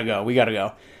 dude, we gotta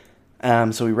go.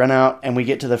 So we run out and we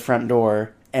get to the front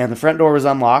door, and the front door was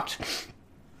unlocked.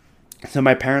 So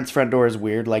my parents' front door is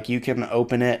weird. Like you can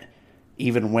open it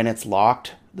even when it's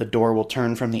locked. The door will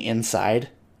turn from the inside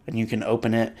and you can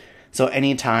open it. So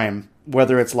anytime,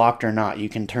 whether it's locked or not, you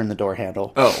can turn the door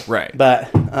handle. Oh, right. But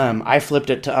I flipped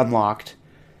it to unlocked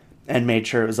and made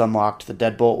sure it was unlocked. The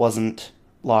deadbolt wasn't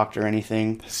locked or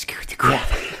anything. That scared the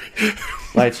crap out of me.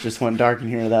 Lights just went dark in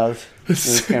here. It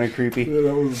was kind of creepy.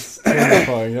 That was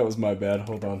terrifying. That was my bad.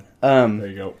 Hold on. There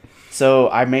you go. So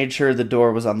I made sure the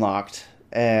door was unlocked,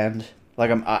 and like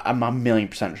I'm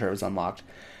 1,000,000% sure it was unlocked.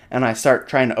 And I start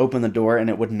trying to open the door, and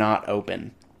it would not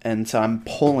open. And so I'm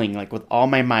pulling like with all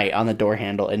my might on the door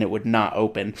handle, and it would not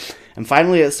open. And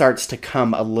finally, it starts to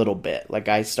come a little bit. Like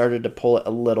I started to pull it a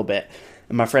little bit,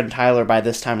 and my friend Tyler by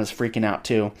this time was freaking out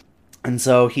too. And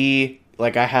so I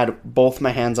had both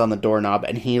my hands on the doorknob,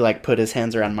 and he like put his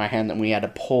hands around my hand, and we had to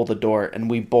pull the door, and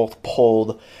we both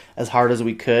pulled as hard as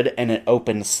we could, and it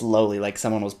opened slowly, like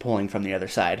someone was pulling from the other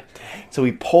side. Dang. So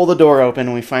we pull the door open,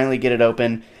 and we finally get it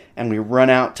open, and we run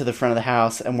out to the front of the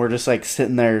house, and we're just like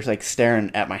sitting there, like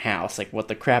staring at my house, like what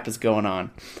the crap is going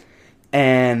on.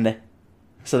 And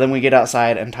so then we get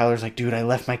outside, and Tyler's like, "Dude, I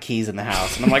left my keys in the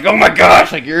house." And I'm like, "Oh my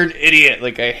gosh, like you're an idiot.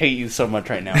 Like I hate you so much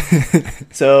right now."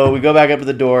 So we go back up to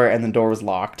the door, and the door was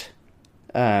locked.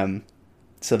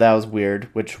 So that was weird,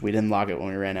 which we didn't lock it when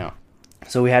we ran out.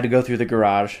 So we had to go through the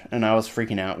garage, and I was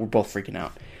freaking out. We're both freaking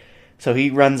out. So he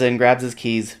runs in, grabs his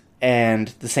keys, and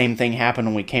the same thing happened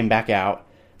when we came back out.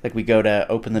 Like we go to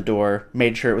open the door,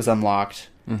 made sure it was unlocked,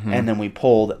 and then we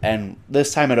pulled, and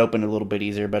this time it opened a little bit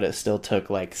easier, but it still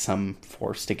took like some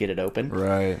force to get it open.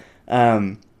 Right.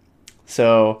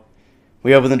 So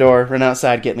we open the door, run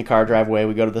outside, get in the car, drive away.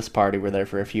 We go to this party. We're there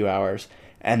for a few hours,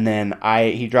 and then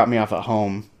he dropped me off at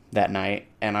home that night,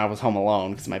 and I was home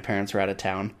alone because my parents were out of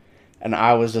town. And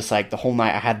I was just like the whole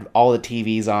night. I had all the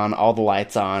TVs on, all the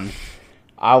lights on.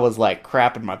 I was like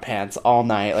crapping my pants all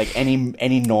night. Like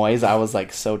any noise, I was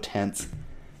like so tense.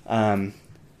 And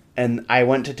I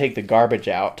went to take the garbage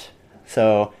out.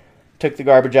 So took the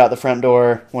garbage out the front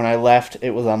door. When I left,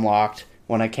 it was unlocked.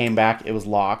 When I came back, it was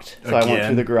locked. So I went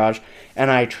through the garage,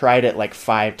 and I tried it like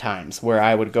 5 times, where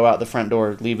I would go out the front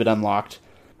door, leave it unlocked,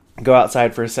 go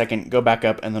outside for a second, go back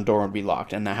up, and the door would be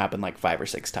locked. And that happened like 5 or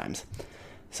 6 times.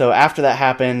 So after that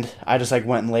happened, I just like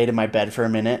went and laid in my bed for a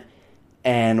minute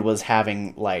and was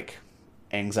having like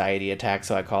anxiety attacks.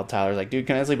 So I called Tyler, was like, "Dude,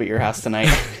 can I sleep at your house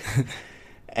tonight?"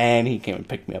 And he came and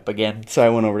picked me up again. So I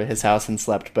went over to his house and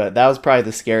slept. But that was probably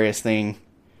the scariest thing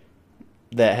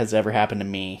that has ever happened to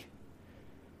me.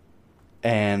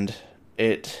 And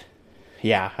I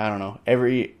don't know.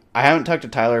 I haven't talked to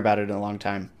Tyler about it in a long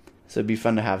time. So it'd be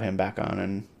fun to have him back on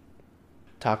and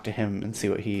talk to him and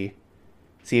see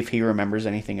if he remembers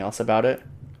anything else about it.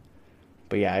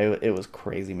 But yeah, it was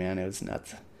crazy, man. It was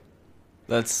nuts.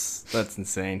 That's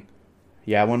insane.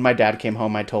 Yeah, when my dad came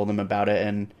home, I told him about it,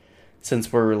 and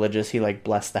since we're religious, he like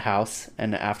blessed the house,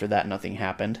 and after that, nothing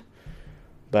happened.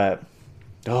 But,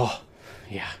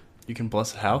 yeah. You can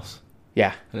bless a house?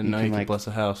 Yeah. I didn't know you could bless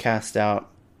a house. Cast out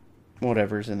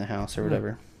whatever's in the house or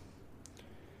whatever.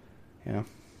 Yeah.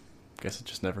 Guess it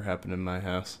just never happened in my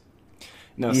house.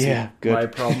 No, yeah, see, good. My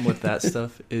problem with that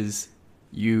stuff is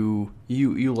you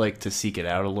like to seek it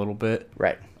out a little bit.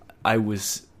 Right.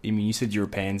 You said you were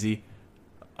pansy.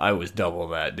 I was double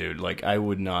that, dude. Like, I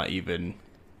would not even,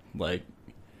 like,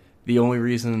 the only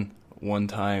reason one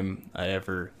time I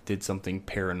ever did something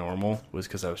paranormal was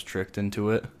because I was tricked into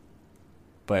it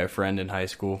by a friend in high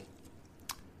school.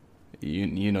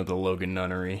 You know the Logan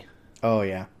Nunnery. Oh,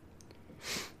 yeah.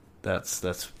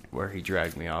 That's where he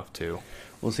dragged me off to.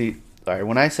 Well, see, all right,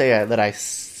 when I say that I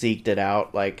seeked it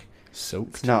out, like,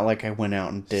 Soaked? it's not like I went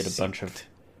out and did a bunch of...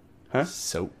 Huh?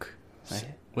 Soak.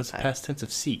 What's the past tense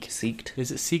of seek? Seeked?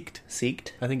 Is it seeked?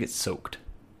 Seeked? I think it's soaked.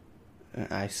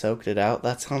 I soaked it out?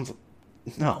 That sounds...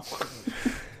 No.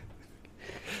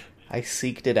 I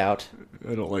seeked it out.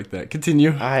 I don't like that.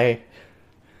 Continue. I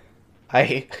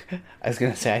was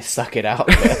gonna say I suck it out,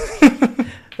 but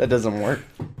that doesn't work.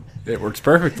 It works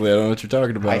perfectly. I don't know what you're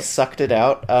talking about. I sucked it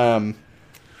out.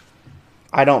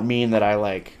 I don't mean that I,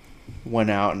 like, went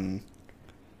out and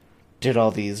did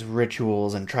all these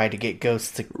rituals and tried to get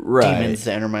ghosts, demons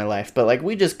to enter my life. But, like,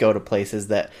 we just go to places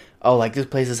that, oh, like, this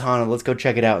place is haunted. Let's go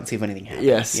check it out and see if anything happens.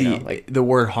 Yeah, see, you know, like, the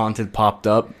word haunted popped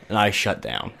up, and I shut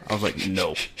down. I was like,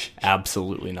 no,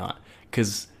 absolutely not.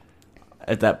 Because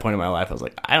at that point in my life, I was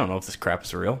like, I don't know if this crap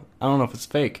is real. I don't know if it's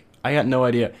fake. I got no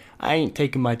idea. I ain't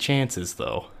taking my chances,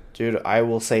 though. Dude, I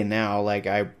will say now, like,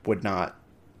 I would not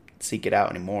seek it out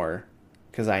anymore.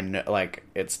 Because I know, like,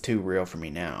 it's too real for me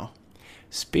now.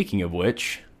 Speaking of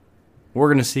which, we're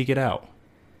going to seek it out.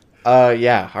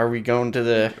 Yeah. Are we going to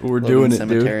the doing it,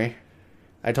 cemetery? dude.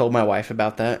 I told my wife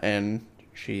about that, and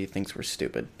she thinks we're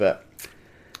stupid. But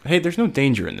hey, there's no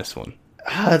danger in this one.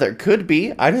 There could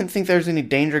be. I didn't think there was any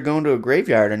danger going to a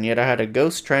graveyard, and yet I had a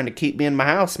ghost trying to keep me in my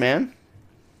house, man.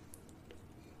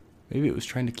 Maybe it was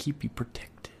trying to keep you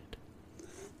protected.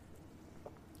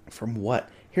 From what?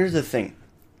 Here's the thing.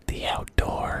 The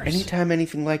outdoors. Anytime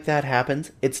anything like that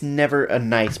happens, it's never a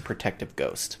nice protective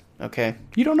ghost. Okay?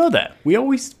 You don't know that. We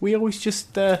always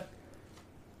just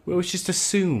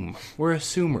assume. We're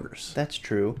assumers. That's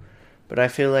true. But I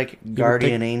feel like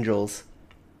guardian angels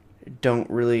don't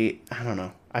really... I don't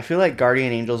know. I feel like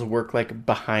guardian angels work, like,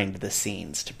 behind the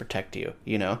scenes to protect you,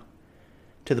 you know?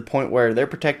 To the point where they're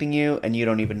protecting you and you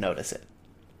don't even notice it.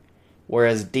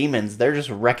 Whereas demons, they're just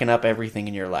wrecking up everything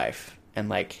in your life and,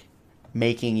 like,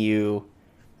 making you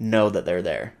know that they're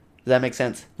there. Does that make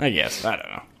sense? I guess. I don't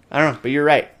know. I don't know, but you're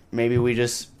right. Maybe we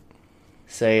just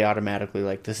say automatically,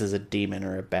 like, this is a demon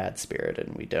or a bad spirit,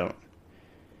 and we don't.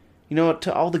 You know what?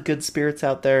 To all the good spirits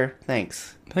out there,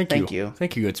 thanks. Thank you.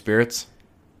 Thank you, good spirits.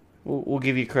 We'll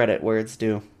give you credit where it's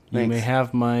due. Thanks. You may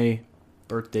have my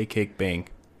birthday cake bang.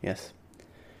 Yes.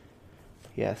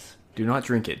 Yes. Do not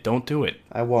drink it. Don't do it.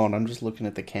 I won't. I'm just looking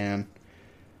at the can.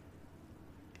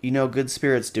 You know, good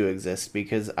spirits do exist,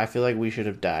 because I feel like we should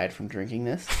have died from drinking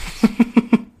this.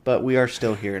 But we are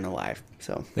still here and alive,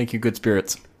 so... Thank you, good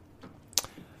spirits.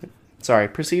 Sorry,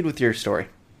 proceed with your story.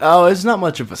 Oh, it's not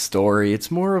much of a story. It's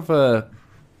more of a...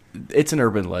 It's an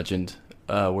urban legend,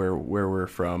 where we're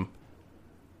from.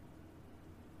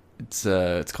 It's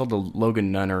called the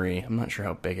Logan Nunnery. I'm not sure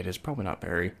how big it is. Probably not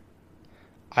very.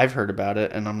 I've heard about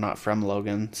it, and I'm not from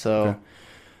Logan, so... Okay.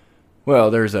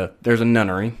 Well, there's a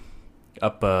nunnery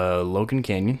up Logan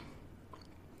Canyon,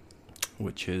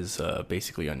 which is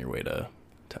basically on your way to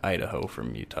Idaho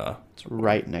from Utah. It's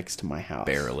right next to my house.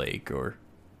 Bear Lake or...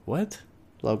 What?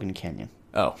 Logan Canyon.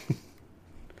 Oh. I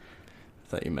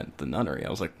thought you meant the nunnery. I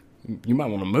was like, you might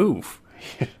want to move.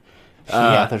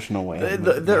 Yeah, there's no way.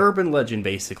 The urban legend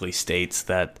basically states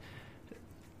that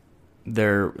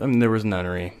there was a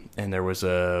nunnery, and there was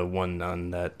one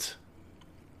nun that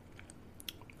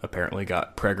apparently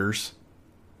got preggers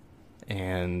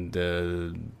and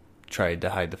tried to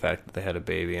hide the fact that they had a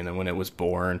baby, and then when it was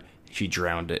born, she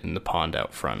drowned it in the pond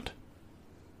out front.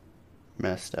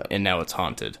 Messed up. And now it's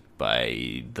haunted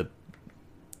by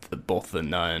both the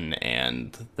nun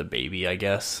and the baby, I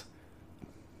guess.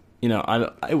 You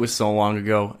know, it was so long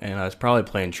ago, and I was probably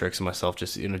playing tricks on myself,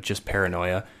 just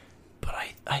paranoia. But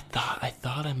I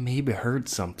thought I maybe heard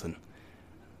something.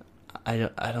 I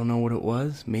don't know what it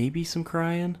was. Maybe some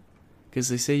crying, because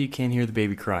they say you can't hear the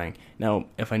baby crying. Now,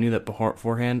 if I knew that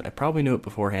beforehand, I probably knew it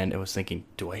beforehand. I was thinking,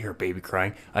 do I hear a baby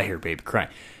crying? I hear a baby crying,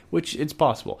 which it's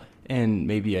possible, and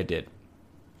maybe I did.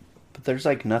 But there's,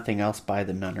 like, nothing else by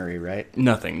the nunnery, right?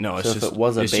 Nothing. No, it's so just... if it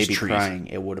was a it's baby crying,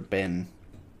 it would have been,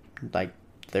 like,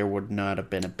 there would not have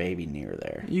been a baby near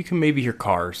there. You can maybe hear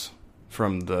cars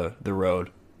from the road.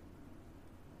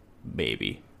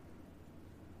 Maybe.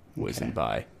 Whizzing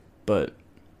by. But,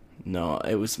 no,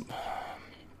 it was...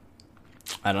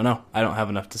 I don't know. I don't have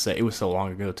enough to say. It was so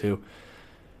long ago, too.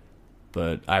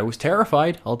 But I was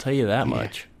terrified, I'll tell you that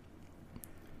much.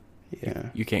 Yeah.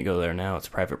 You can't go there now. It's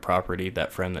private property.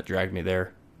 That friend that dragged me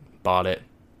there bought it.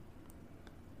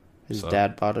 His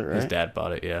dad bought it, right? His dad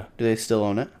bought it, yeah. Do they still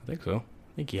own it? I think so.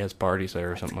 I think he has parties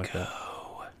there or something like that.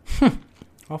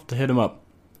 I'll have to hit him up.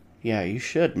 Yeah, you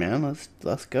should, man.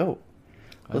 Let's go.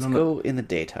 Let's go in the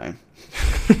daytime.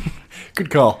 Good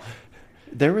call.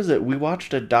 We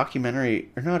watched a documentary,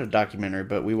 or not a documentary,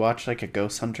 but we watched like a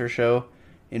ghost hunter show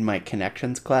in my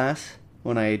connections class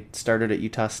when I started at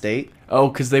Utah State. Oh,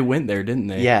 because they went there, didn't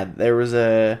they? Yeah,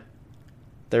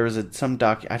 some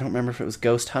doc. I don't remember if it was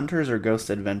Ghost Hunters or Ghost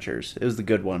Adventures. It was the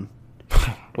good one.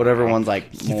 Whatever one's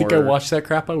like more. You think I watched that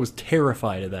crap? I was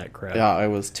terrified of that crap. Yeah, I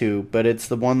was too. But it's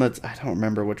the one that's, I don't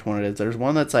remember which one it is. There's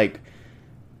one that's like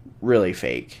really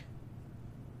fake,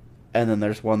 and then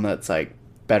there's one that's like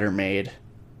better made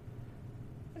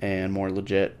and more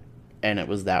legit, and it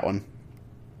was that one.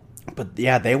 But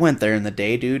yeah, they went there in the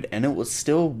day, dude, and it was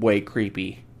still way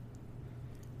creepy.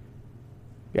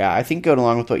 Yeah, I think going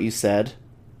along with what you said,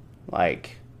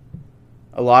 like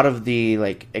a lot of the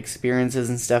like experiences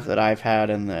and stuff that I've had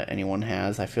and that anyone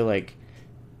has, I feel like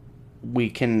we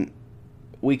can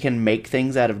make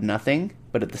things out of nothing,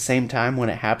 but at the same time when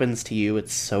it happens to you,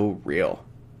 it's so real.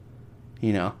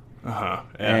 You know? Yeah,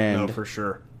 and no, for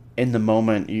sure. In the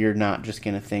moment, you're not just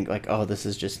going to think like, oh, this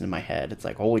is just in my head. It's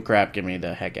like, holy crap, get me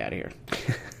the heck out of here.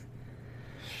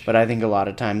 But I think a lot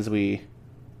of times we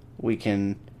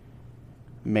can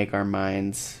make our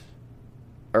minds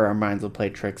will play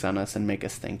tricks on us and make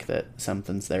us think that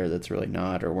something's there that's really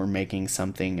not, or we're making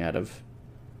something out of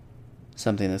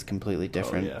something that's completely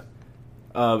different.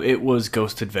 Oh, yeah. It was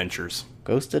Ghost Adventures.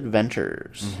 Ghost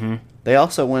Adventures. Mm-hmm. They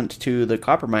also went to the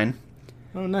copper mine.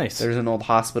 Oh, nice. There's an old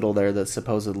hospital there that's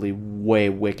supposedly way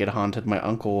wicked haunted. My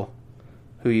uncle,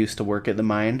 who used to work at the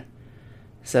mine,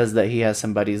 says that he has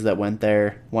some buddies that went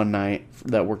there one night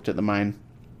that worked at the mine.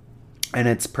 And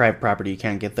it's private property, you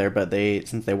can't get there, but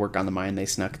since they work on the mine, they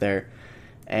snuck there.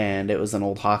 And it was an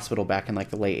old hospital back in like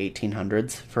the late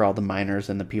 1800s for all the miners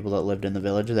and the people that lived in the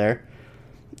village there.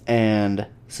 And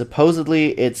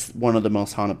supposedly it's one of the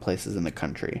most haunted places in the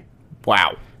country.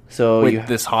 Wow. So Wait,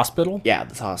 this hospital? Yeah,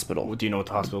 this hospital. Do you know what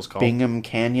the hospital's called? Bingham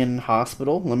Canyon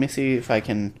Hospital. Let me see if I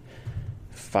can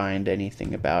find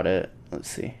anything about it. Let's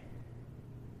see.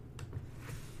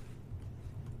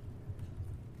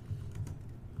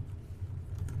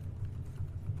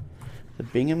 The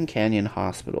Bingham Canyon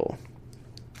Hospital.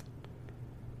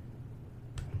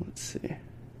 Let's see.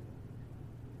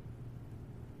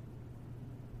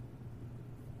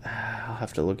 I'll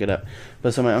have to look it up.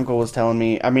 But so my uncle was telling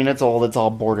me, I mean, it's all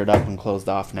boarded up and closed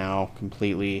off now,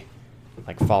 completely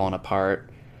like falling apart.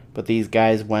 But these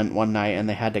guys went one night and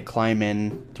they had to climb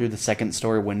in through the second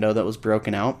story window that was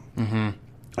broken out. Mm-hmm.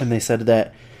 And they said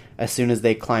that as soon as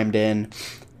they climbed in,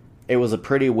 it was a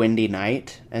pretty windy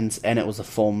night, and it was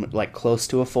close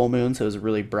to a full moon, so it was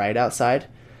really bright outside.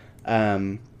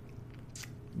 But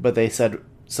they said,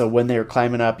 so when they were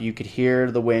climbing up, you could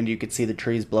hear the wind, you could see the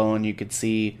trees blowing, you could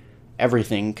see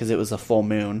everything because it was a full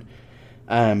moon.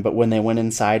 But when they went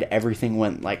inside, everything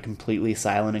went like completely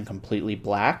silent and completely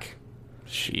black.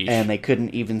 Sheesh. And they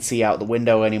couldn't even see out the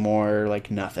window anymore, like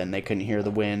nothing. They couldn't hear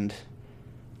the wind.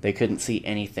 They couldn't see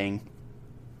anything.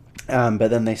 But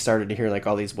then they started to hear like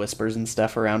all these whispers and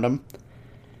stuff around them.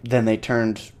 Then they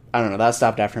turned, I don't know, that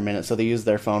stopped after a minute, so they used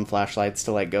their phone flashlights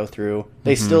to like go through.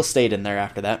 They still stayed in there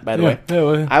after that, by the way. Yeah,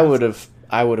 well,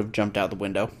 I would have jumped out the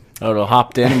window. I would have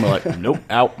hopped in and we're like, nope,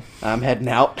 out. I'm heading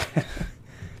out.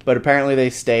 But apparently they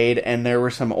stayed, and there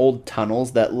were some old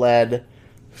tunnels that led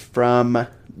from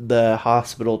the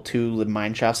hospital to the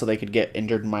mine shaft so they could get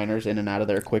injured miners in and out of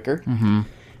there quicker. Mm-hmm.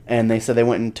 And they said they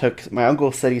went and took... My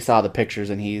uncle said he saw the pictures,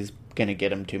 and he's going to get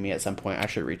them to me at some point. I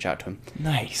should reach out to him.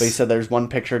 Nice. But he said there's one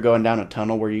picture going down a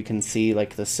tunnel where you can see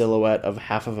like the silhouette of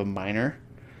half of a miner.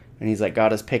 And he's like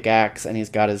got his pickaxe, and he's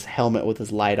got his helmet with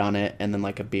his light on it, and then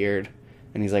like a beard.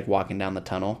 And he's like walking down the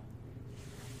tunnel.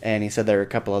 And he said there are a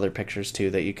couple other pictures too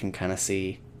that you can kind of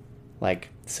see like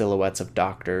silhouettes of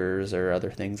doctors or other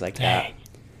things like that.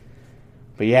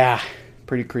 But yeah,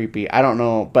 pretty creepy. I don't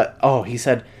know, but he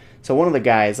said, so one of the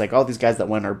guys, like all these guys that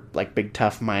went are like big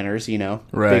tough miners, you know,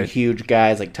 right. Big huge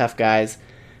guys, like tough guys.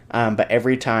 But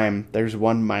every time there's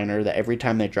one miner that every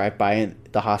time they drive by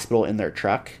the hospital in their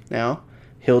truck now,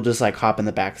 he'll just like hop in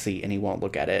the back seat and he won't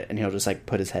look at it, and he'll just like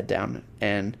put his head down,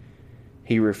 and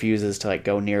he refuses to like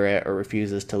go near it or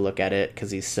refuses to look at it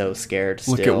because he's so scared.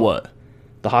 Look at what?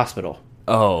 The hospital.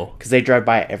 Oh, because they drive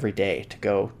by it every day to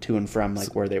go to and from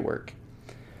like where they work.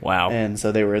 Wow. And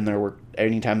so they were in their work.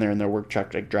 Anytime they're in their work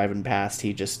truck, like driving past,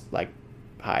 he just like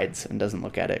hides and doesn't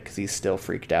look at it because he's still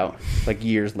freaked out. Like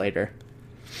years later.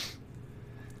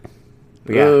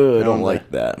 But yeah, I don't like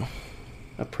that.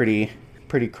 A pretty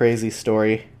crazy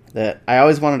story that I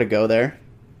always wanted to go there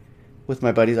with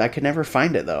my buddies. I could never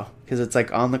find it though because it's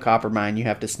like on the copper mine. You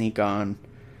have to sneak on,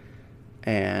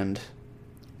 and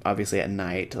obviously at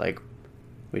night, like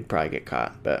we'd probably get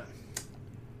caught. But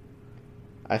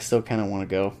I still kind of want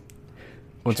to go.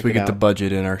 Once we get the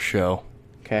budget in our show,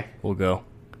 okay, we'll go.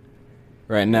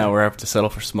 Right now, we're have to settle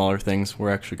for smaller things.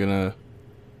 We're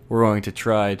going to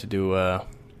try to do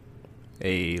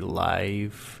a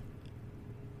live.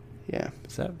 Yeah,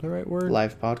 is that the right word?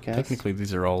 Live podcast. Technically,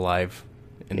 these are all live.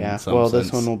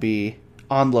 This one will be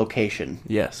on location.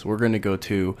 Yes, we're going to go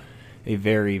to a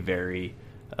very, very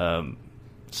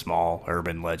small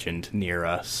urban legend near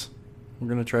us. We're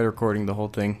going to try recording the whole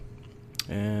thing,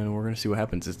 and we're going to see what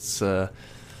happens. It's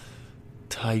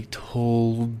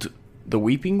titled The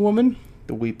Weeping Woman.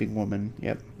 The Weeping Woman,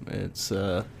 yep. It's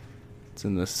in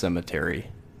the cemetery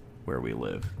where we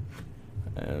live.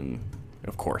 And,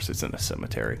 of course, it's in a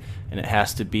cemetery. And it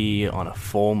has to be on a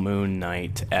full moon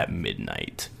night at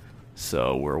midnight.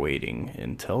 So we're waiting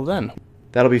until then.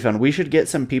 That'll be fun. We should get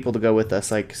some people to go with us,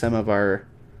 like some of our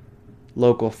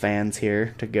local fans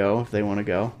here to go if they want to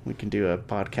go. We can do a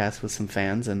podcast with some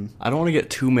fans. And I don't want to get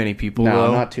too many people,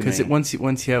 though. Not too many. Because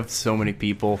once you have so many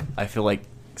people, I feel like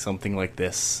something like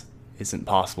this isn't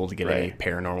possible to get a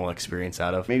paranormal experience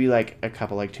out of. Maybe like a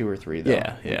couple, like 2 or 3, though.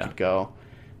 Yeah. We could go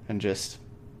and just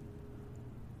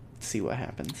see what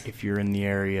happens. If you're in the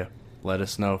area, let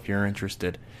us know if you're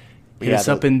interested. Hit us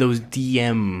up in those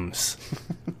DMs.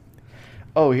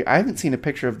 Oh, I haven't seen a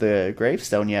picture of the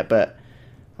gravestone yet, but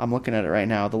I'm looking at it right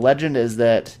now. The legend is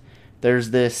that there's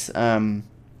this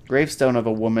gravestone of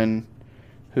a woman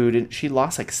who she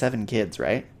lost like 7 kids,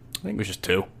 right? I think it was just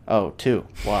 2. Oh, 2.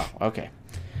 Wow, okay.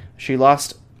 She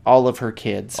lost all of her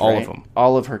kids, All right? of them.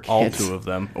 All of her kids. All 2 of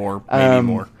them, or maybe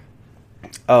more.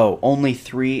 Oh, only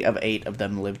 3 of 8 of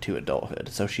them lived to adulthood,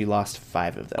 so she lost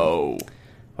 5 of them. Oh.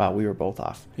 Wow, we were both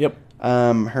off. Yep.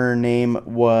 Her name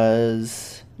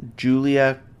was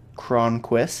Julia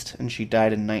Cronquist, and she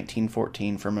died in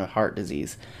 1914 from a heart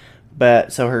disease.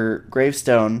 But, so her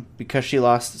gravestone, because she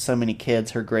lost so many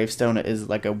kids, her gravestone is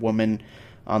like a woman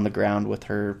on the ground with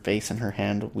her face in her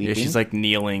hand weeping. Yeah, she's like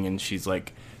kneeling, and she's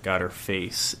like got her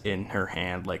face in her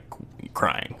hand, like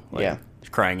crying. Like,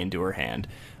 crying into her hand.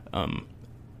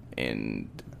 And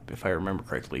if I remember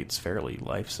correctly, it's fairly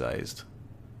life-sized.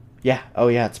 Yeah. Oh,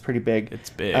 yeah. It's pretty big.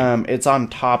 It's big. It's on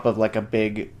top of like a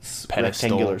big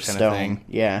rectangular stone.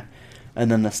 Yeah. And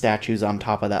then the statue's on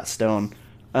top of that stone.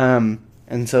 And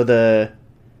so the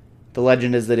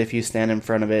legend is that if you stand in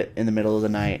front of it in the middle of the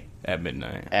night, at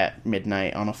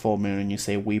midnight on a full moon, and you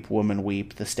say, "Weep, woman,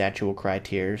 weep," the statue will cry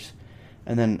tears.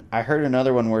 And then I heard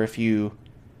another one where if you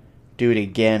do it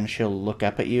again, she'll look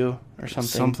up at you or something.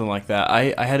 Something like that.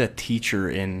 I had a teacher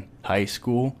in high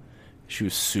school. She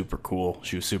was super cool.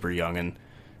 She was super young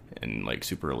and like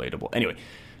super relatable. Anyway,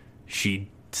 she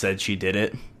said she did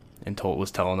it and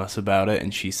was telling us about it.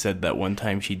 And she said that one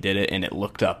time she did it and it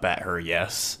looked up at her,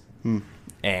 yes.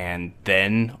 And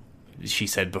then she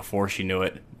said before she knew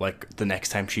it, like the next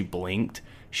time she blinked,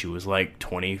 she was like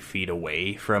 20 feet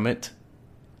away from it.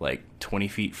 Like 20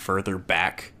 feet further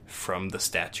back from the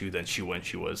statue than when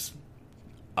she was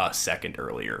a second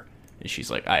earlier. And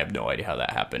she's like, I have no idea how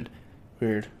that happened.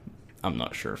 Weird. I'm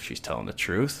not sure if she's telling the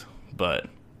truth, but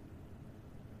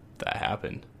that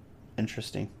happened.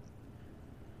 Interesting.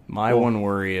 My one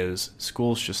worry is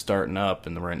school's just starting up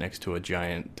and they're right next to a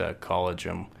giant college.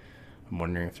 I'm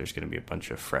wondering if there's going to be a bunch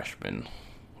of freshmen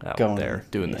out there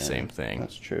doing the same thing.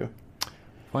 That's true.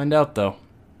 Find out, though.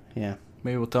 Yeah.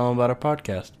 Maybe we'll tell them about our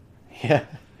podcast. Yeah.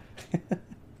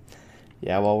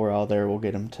 Yeah, while we're all there, we'll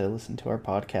get them to listen to our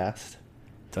podcast.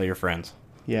 Tell your friends.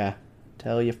 Yeah.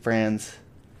 Tell your friends.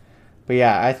 But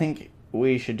yeah, I think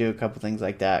we should do a couple things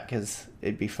like that because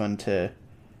it'd be fun to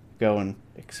go and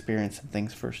experience some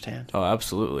things firsthand. Oh,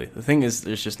 absolutely. The thing is,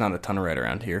 there's just not a ton of right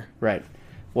around here. Right.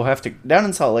 We'll have to... Down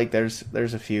in Salt Lake, there's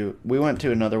a few. We went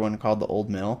to another one called the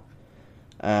Old Mill.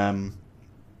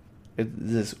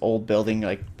 This old building,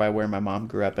 like, by where my mom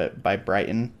grew up by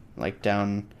Brighton, like,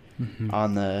 down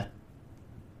on the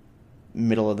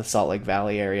middle of the Salt Lake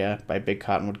Valley area by Big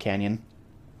Cottonwood Canyon.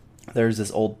 There's this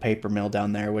old paper mill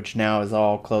down there, which now is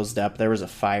all closed up. There was a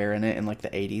fire in it in, like, the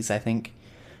 80s, I think,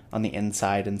 on the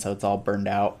inside, and so it's all burned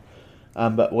out.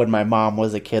 But when my mom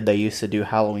was a kid, they used to do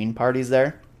Halloween parties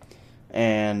there.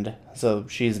 And so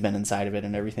she's been inside of it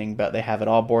and everything, but they have it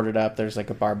all boarded up. There's like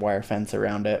a barbed wire fence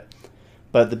around it.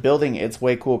 But the building, it's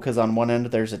way cool because on one end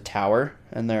there's a tower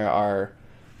and there are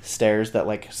stairs that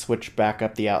like switch back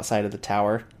up the outside of the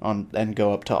tower and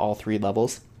go up to all 3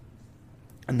 levels.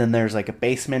 And then there's like a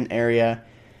basement area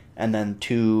and then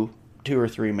two or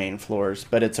three main floors.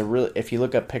 But it's if you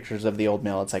look up pictures of the old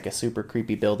mill, it's like a super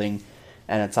creepy building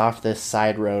and it's off this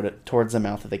side road towards the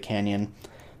mouth of the canyon.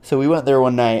 So we went there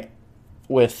one night.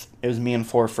 It was me and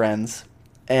 4 friends,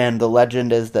 and the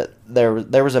legend is that there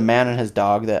was a man and his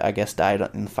dog that I guess died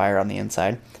in the fire on the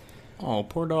inside. Oh,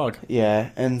 poor dog. Yeah,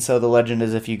 and so the legend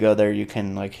is if you go there, you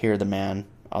can, like, hear the man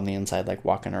on the inside, like,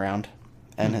 walking around,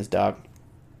 and his dog.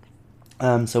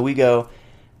 So we go,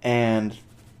 and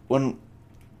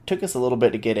took us a little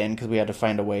bit to get in, because we had to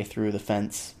find a way through the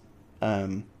fence.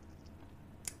 Oh,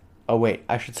 wait,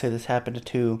 I should say this happened to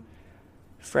 2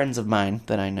 friends of mine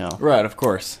that I know. Right, of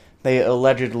course. They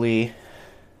allegedly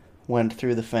went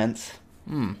through the fence,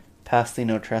 past the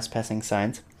no trespassing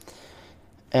signs,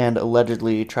 and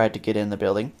allegedly tried to get in the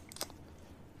building.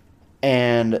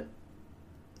 And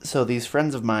so these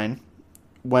friends of mine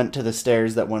went to the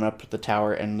stairs that went up the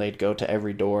tower, and they'd go to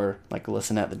every door, like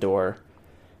listen at the door,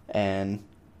 and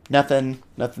nothing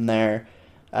there.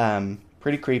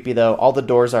 Pretty creepy though. All the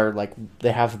doors are like,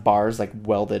 they have bars like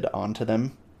welded onto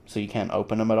them, so you can't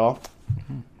open them at all.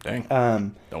 Dang.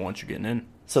 Don't want you getting in.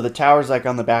 So the tower's like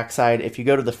on the back side. If you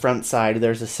go to the front side,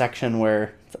 there's a section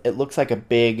where it looks like a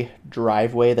big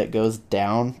driveway that goes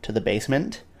down to the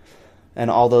basement.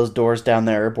 And all those doors down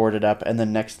there are boarded up. And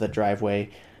then next to the driveway,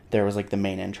 there was like the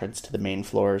main entrance to the main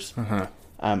floors. Uh-huh.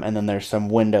 And then there's some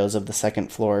windows of the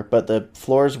second floor. But the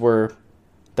floors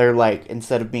they're like,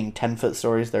 instead of being 10-foot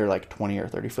stories, they're like 20 or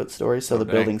 30-foot stories. So the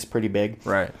building's pretty big.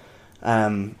 Right.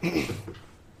 And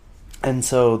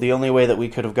so the only way that we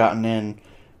could have gotten in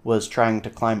was trying to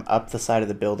climb up the side of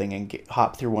the building and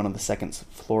hop through one of the second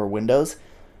floor windows.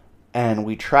 And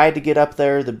we tried to get up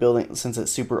there. The building, since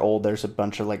it's super old, there's a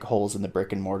bunch of like holes in the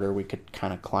brick and mortar we could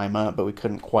kind of climb up, but we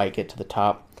couldn't quite get to the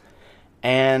top.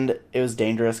 And it was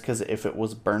dangerous because if it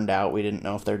was burned out, we didn't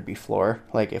know if there'd be floor.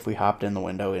 Like if we hopped in the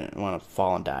window, we didn't want to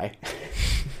fall and die.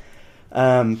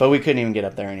 But we couldn't even get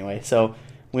up there anyway. So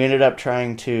we ended up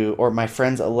my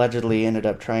friends allegedly ended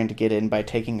up trying to get in by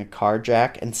taking a car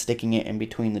jack and sticking it in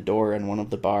between the door and one of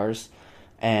the bars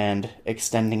and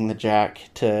extending the jack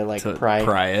to like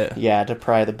pry it. Yeah, to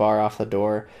pry the bar off the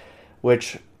door,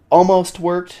 which almost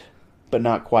worked, but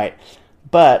not quite.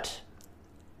 But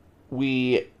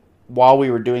while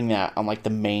we were doing that on like the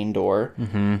main door,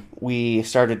 we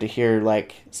started to hear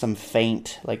like some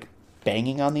faint like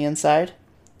banging on the inside.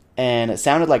 And it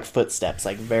sounded like footsteps,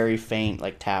 like very faint,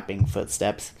 like tapping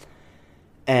footsteps.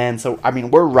 And so, I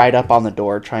mean, we're right up on the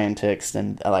door trying to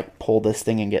extend, like pull this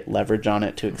thing and get leverage on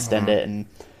it to extend it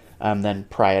and then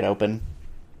pry it open.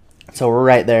 So we're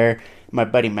right there. My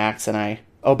buddy Max and I.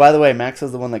 Oh, by the way, Max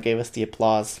is the one that gave us the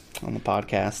applause on the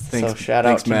podcast. Thanks, so shout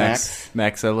out to Max.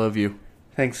 Max, I love you.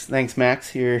 Thanks,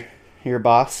 Max. You're your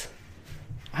boss.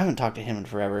 I haven't talked to him in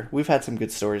forever. We've had some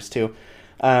good stories too.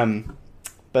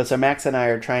 But so Max and I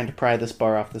are trying to pry this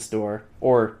bar off this door.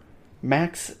 Or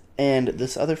Max and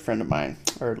this other friend of mine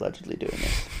are allegedly doing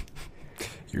this.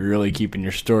 You're really keeping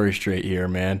your story straight here,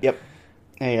 man. Yep.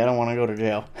 Hey, I don't want to go to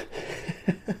jail.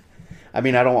 I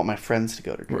mean, I don't want my friends to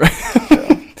go to jail.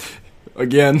 So.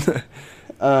 Again.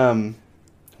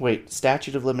 Wait,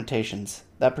 statute of limitations.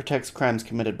 That protects crimes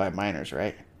committed by minors,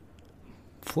 right?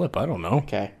 Flip, I don't know.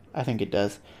 Okay, I think it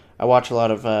does. I watch a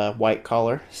lot of White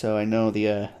Collar, so I know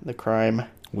the crime.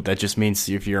 Well, that just means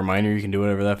if you're a minor, you can do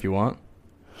whatever the F you want?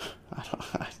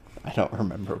 I don't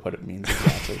remember what it means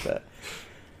exactly, but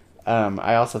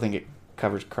I also think it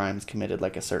covers crimes committed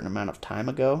like a certain amount of time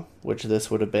ago, which this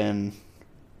would have been...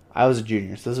 I was a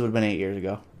junior, so this would have been 8 years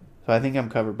ago. So I think I'm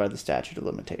covered by the statute of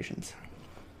limitations.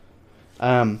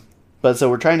 But so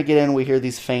we're trying to get in, we hear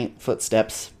these faint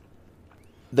footsteps.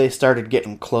 They started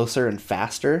getting closer and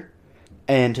faster,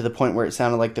 and to the point where it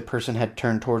sounded like the person had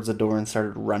turned towards the door and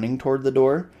started running toward the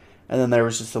door. And then there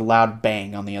was just a loud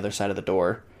bang on the other side of the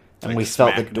door. And like we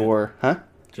felt the door... Huh?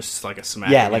 Just like a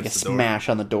smash. Yeah, like a smash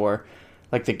on the door.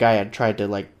 Like the guy had tried to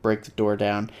like break the door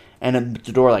down. And then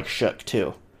the door like shook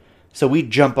too. So we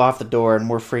jump off the door and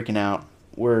we're freaking out.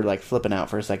 We're like flipping out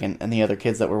for a second. And the other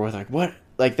kids that were with like, what?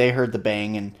 Like they heard the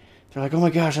bang and they're like, oh my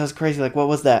gosh, that was crazy. Like, what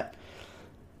was that?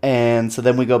 And so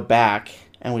then we go back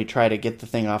and we try to get the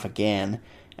thing off again.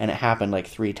 And it happened like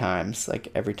 3 times. Like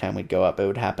every time we'd go up, it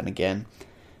would happen again.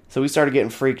 So we started getting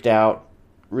freaked out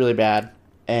really bad.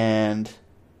 And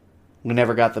we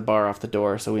never got the bar off the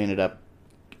door. So we ended up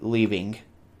leaving.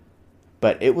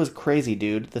 But it was crazy,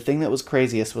 dude. The thing that was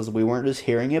craziest was we weren't just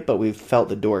hearing it, but we felt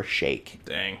the door shake.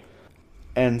 Dang.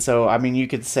 And so, I mean, you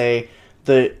could say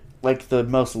the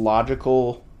most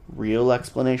logical, real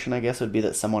explanation, I guess, would be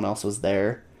that someone else was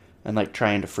there and, like,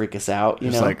 trying to freak us out,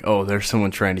 you know? Like, oh, there's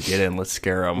someone trying to get in. Let's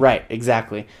scare them. Right,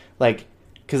 exactly. Like,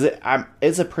 because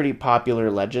it's a pretty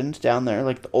popular legend down there.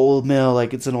 Like, the old mill,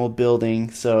 like, it's an old building,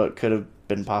 so it could have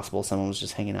been possible someone was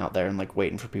just hanging out there and, like,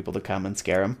 waiting for people to come and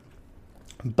scare them.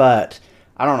 But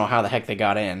I don't know how the heck they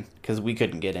got in, because we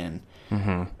couldn't get in.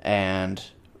 Mm-hmm. And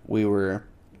we were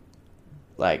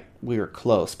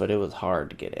close, but it was hard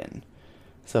to get in.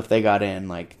 So if they got in,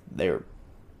 like, they were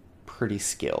pretty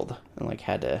skilled and, like,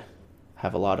 had to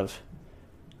have a lot of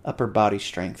upper body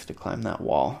strength to climb that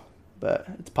wall. But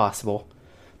it's possible.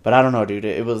 But I don't know, dude.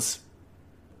 It was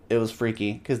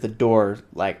freaky because the door,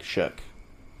 like, shook.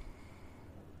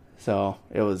 So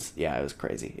it was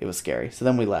crazy. It was scary. So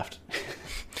then we left.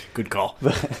 Good call.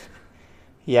 But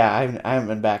yeah, I haven't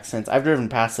been back since. I've driven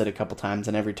past it a couple times,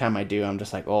 and every time I do, I'm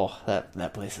just like, oh,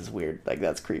 that place is weird. Like,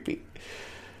 that's creepy.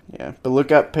 Yeah, but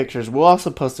look up pictures. We'll also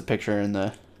post a picture in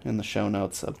the show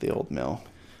notes of the old mill.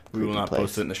 We will not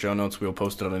post it in the show notes. We will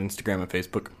post it on Instagram and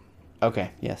Facebook.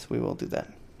 Okay, yes, we will do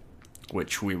that.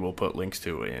 Which we will put links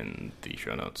to in the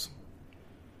show notes.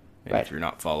 And Right. if you're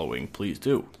not following, please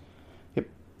do. Yep.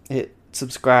 Hit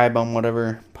subscribe on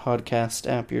whatever podcast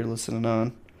app you're listening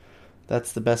on.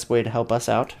 That's the best way to help us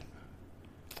out.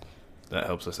 That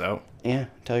helps us out. Yeah,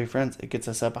 tell your friends. It gets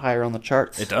us up higher on the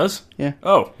charts. It does? Yeah.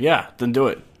 Oh, yeah. Then do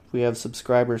it. We have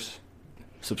subscribers.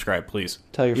 Subscribe, please.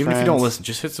 Tell your Even friends. if you don't listen,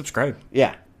 just hit subscribe.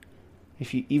 Yeah.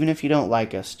 Even if you don't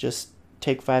like us, just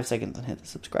take 5 seconds and hit the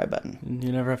subscribe button. And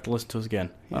you never have to listen to us again.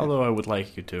 Yeah. Although I would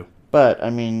like you to. But, I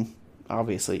mean,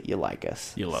 obviously you like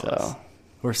us. You love us.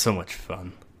 We're so much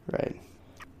fun. Right.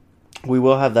 We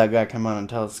will have that guy come on and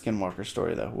tell his Skinwalker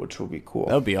story, though, which will be cool.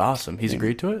 That would be awesome. He's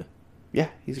agreed to it? Yeah,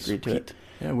 he's agreed to it.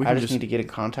 Yeah, we I can just need to get in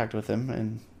contact with him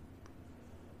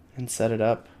and set it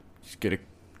up. Just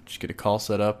get a call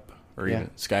set up, or Yeah. even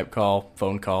Skype call,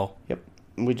 phone call. Yep.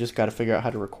 We just got to figure out how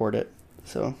to record it.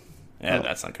 So Yeah,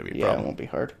 that's not gonna be a yeah, problem. it won't be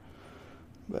hard.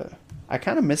 But I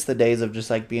kind of miss the days of just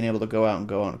like being able to go out and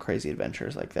go on crazy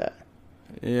adventures like that.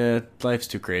 Yeah, life's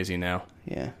too crazy now.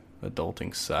 Yeah.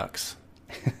 Adulting sucks.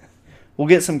 We'll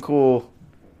get some cool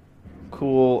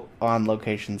on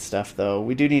location stuff though.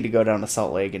 We do need to go down to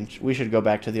Salt Lake, and we should go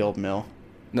back to the old mill.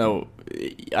 No,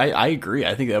 I agree.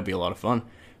 I think that would be a lot of fun.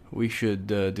 We should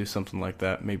do something like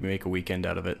that. Maybe make a weekend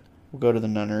out of it. We'll go to the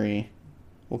nunnery.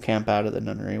 We'll camp out at the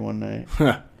nunnery one night.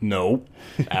 No,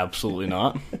 absolutely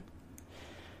not.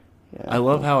 Yeah. I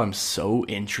love how I'm so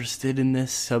interested in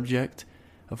this subject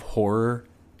of horror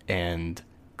and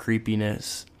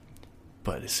creepiness,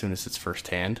 but as soon as it's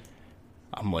firsthand,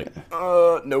 I'm like,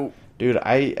 no. Dude,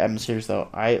 I am serious though.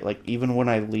 I like even when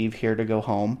I leave here to go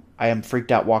home, I am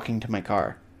freaked out walking to my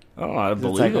car. Oh, I It's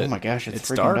believe like, it. oh my gosh, it's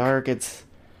freaking dark. It's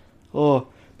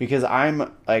because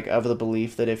I'm like of the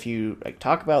belief that if you like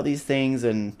talk about these things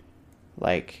and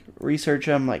like research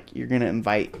them, like you're gonna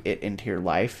invite it into your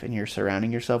life, and you're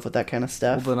surrounding yourself with that kind of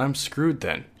stuff. Well, then I'm screwed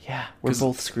then. Yeah, we're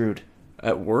both screwed.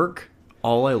 At work,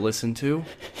 all I listen to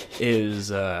is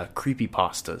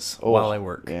creepypastas while I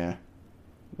work. Yeah.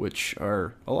 Which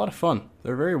are a lot of fun.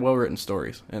 They're very well written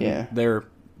stories, and Yeah.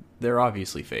 they're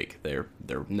obviously fake. They're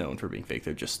known for being fake.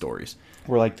 They're just stories.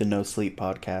 We're like the No Sleep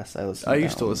podcast. I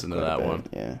used to listen to quite a that bit. one.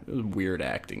 Yeah. It was weird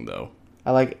acting though.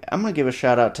 I'm gonna give a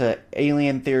shout out to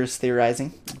Alien Theorists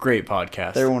Theorizing. Great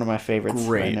podcast. They're one of my favorites.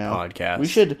 Great right now.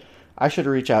 podcast. I should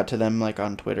reach out to them like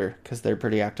on Twitter because they're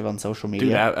pretty active on social media.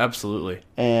 Dude, absolutely.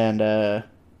 And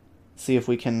see if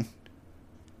we can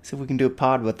do a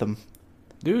pod with them.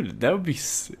 Dude, that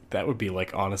would be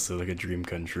like honestly like a dream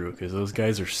come true because those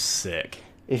guys are sick.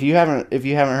 If you haven't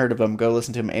heard of them, go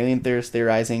listen to them. Alien Theorists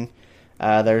Theorizing.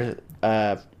 There's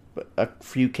a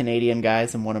few Canadian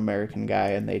guys and one American guy,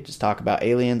 and they just talk about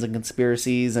aliens and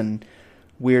conspiracies and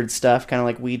weird stuff, kind of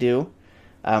like we do.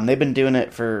 They've been doing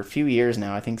it for a few years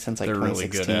now. I think since like They're really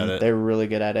 2016. good at it. They're really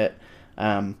good at it.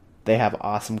 They have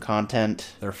awesome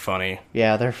content. They're funny,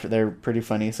 Yeah, they're pretty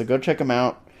funny. So go check them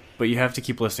out. but you have to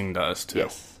keep listening to us too.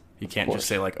 Yes. You can't Of just course.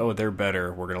 say like, "Oh, they're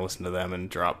better. We're gonna listen to them," and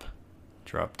drop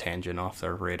tangent off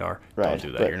their radar. Right, Don't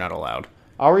do that. but- You're not allowed.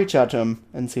 I'll reach out to them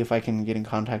and see if I can get in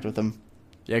contact with them.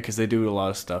 Yeah, because they do a lot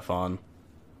of stuff on.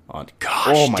 Gosh,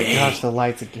 Oh my dang. gosh, the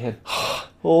lights again.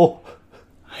 Oh,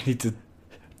 I need to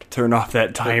turn off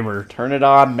that timer. turn it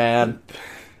on, man.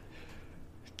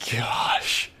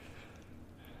 Gosh.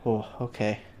 Oh,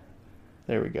 okay.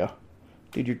 There we go.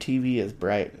 Dude, your TV is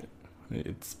bright.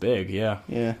 It's big, yeah.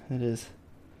 Yeah, it is.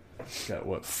 Got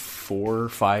what, 4 or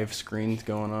 5 screens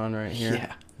going on right here?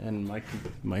 Yeah. And my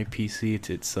PC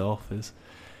to itself is.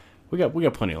 We got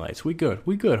plenty of lights. We good,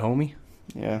 homie.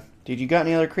 Yeah. Dude, you got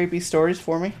any other creepy stories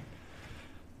for me?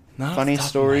 Not Funny off the top of my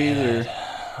stories head. or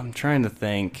I'm trying to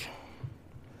think.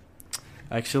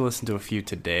 I actually listened to a few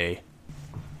today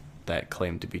that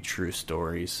claim to be true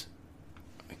stories.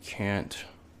 I can't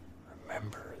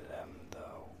remember them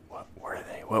though. What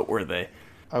were they?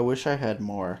 I wish I had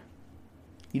more.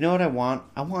 You know what I want?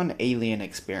 I want an alien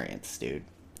experience, dude.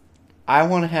 I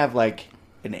want to have like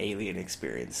an alien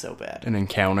experience so bad. An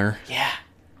encounter. Yeah.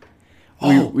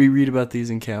 We read about these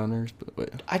encounters, but wait.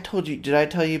 I told you. Did I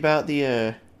tell you about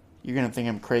the? You're gonna think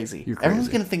I'm crazy. You're crazy. Everyone's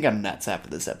gonna think I'm nuts after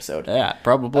this episode. Yeah,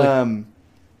 probably.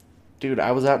 Dude,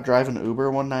 I was out driving Uber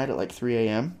one night at like 3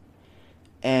 a.m.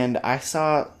 and I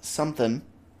saw something.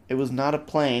 It was not a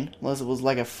plane, unless it was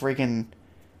like a freaking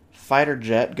fighter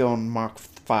jet going Mach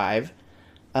 5.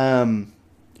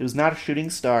 It was not a shooting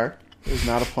star. It was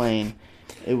not a plane.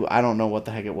 I don't know what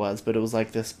the heck it was, but it was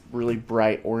like this really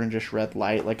bright orangish red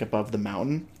light like above the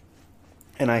mountain.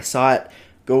 And I saw it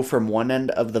go from one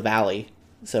end of the valley,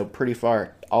 so pretty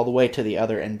far, all the way to the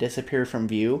other, and disappear from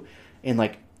view in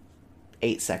like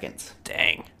 8 seconds.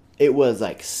 Dang. It was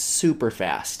like super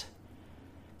fast.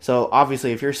 So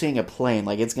obviously if you're seeing a plane,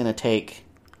 like it's going to take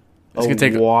like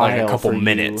a couple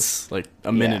minutes, like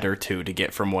a minute or two to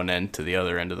get from one end to the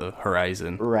other end of the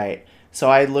horizon. Right. So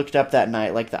I looked up that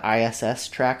night like the ISS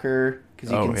tracker,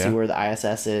 because you can see where the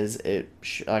ISS is.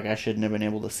 I shouldn't have been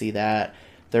able to see that.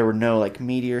 There were no like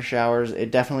meteor showers.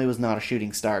 It definitely was not a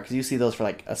shooting star, because you see those for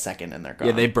like a second and they're gone.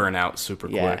 Yeah, they burn out super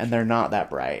quick. Yeah, and they're not that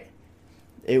bright.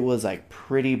 It was like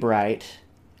pretty bright,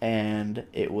 and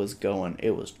it was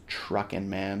trucking,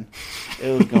 man.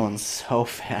 It was going so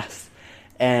fast.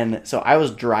 And so I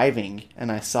was driving,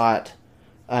 and I saw it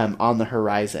on the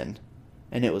horizon,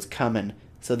 and it was coming.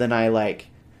 So then I like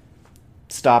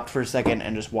stopped for a second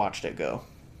and just watched it go,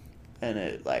 and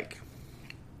it like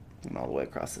went all the way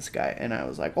across the sky, and I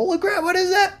was like, "Holy crap, what is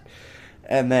that?"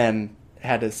 And then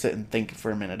had to sit and think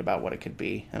for a minute about what it could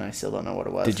be, and I still don't know what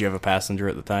it was. Did you have a passenger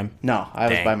at the time? No, I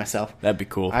was by myself. That'd be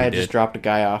cool. I had just dropped a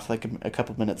guy off like a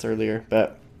couple minutes earlier,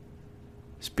 but...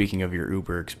 Speaking of your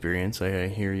Uber experience, I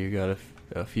hear you got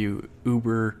a few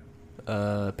Uber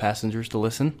passengers to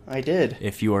listen. I did.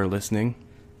 If you are listening.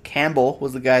 Campbell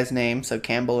was the guy's name, so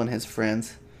Campbell and his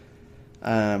friends.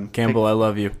 Campbell, I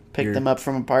love you. Picked them up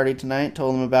from a party tonight,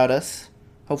 told them about us.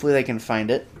 Hopefully they can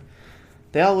find it.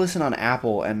 They all listen on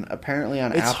Apple, and apparently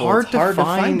on Apple it's hard to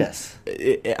find us.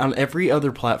 On every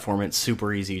other platform, it's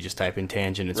super easy. You just type in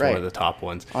Tangent. It's one of the top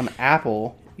ones. On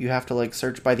Apple, you have to like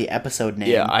search by the episode name.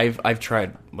 Yeah, I've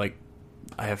tried. Like,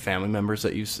 I have family members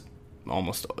that use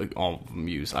almost all of them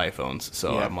use iPhones.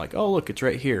 So I'm like, oh look, it's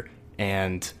right here,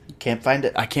 and can't find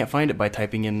it. I can't find it by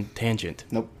typing in Tangent.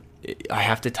 Nope. I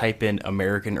have to type in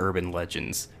American Urban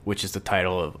Legends, which is the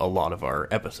title of a lot of our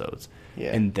episodes,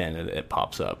 and then it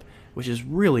pops up, which is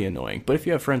really annoying. But if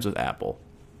you have friends with Apple,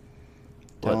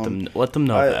 let them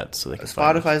know that so they can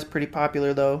find us. Spotify is pretty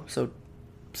popular though, so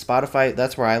Spotify,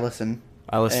 that's where I listen.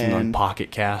 I listen on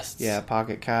Pocket Casts. Yeah,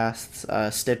 Pocket Casts.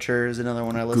 Stitcher is another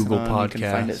one I listen Google on. Podcasts. You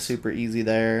can find it super easy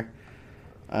there.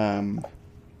 But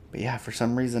yeah, for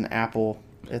some reason Apple,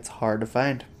 it's hard to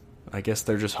find. I guess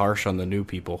they're just harsh on the new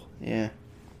people. Yeah.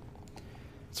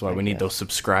 That's why we need those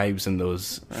subscribes and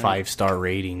those 5-star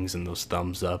ratings and those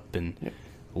thumbs up and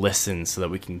listen, so that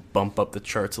we can bump up the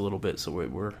charts a little bit so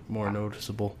we're more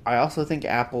noticeable. I also think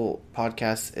Apple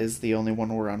Podcasts is the only one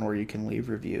we're on where you can leave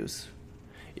reviews.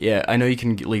 Yeah, I know you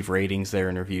can leave ratings there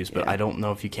and reviews, but I don't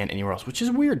know if you can anywhere else, which is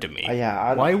weird to me.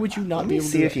 Why would you not be able to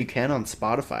see if you can on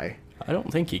Spotify? I don't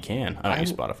think you can. I don't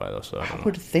use Spotify, though, so I don't know. I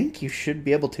would think you should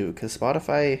be able to, because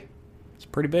Spotify... It's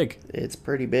pretty big. It's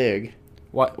pretty big.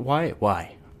 Why?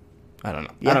 I don't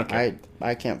know. Yeah, I don't care.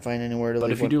 I can't find anywhere to leave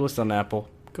But if you do listen on Apple,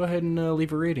 go ahead and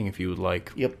leave a rating if you would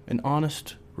like. Yep. An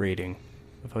honest rating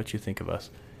of what you think of us.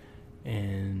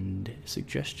 And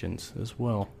suggestions as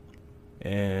well.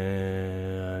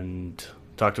 And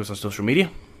talk to us on social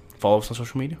media. Follow us on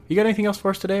social media. You got anything else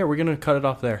for us today, or are we going to cut it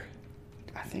off there?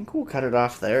 I think we'll cut it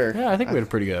off there. Yeah, I think we had a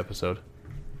pretty good episode.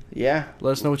 Yeah.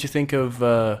 Let us know what you think of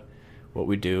what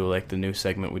we do, like the new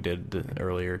segment we did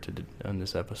earlier on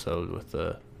this episode with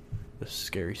the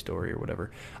scary story or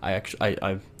whatever. I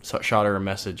shot her a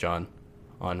message on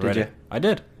Reddit. Did you? I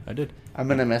did. I'm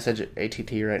gonna message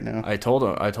ATT right now. I told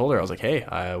her I was like, hey,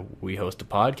 we host a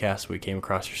podcast. We came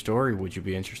across your story. Would you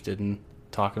be interested in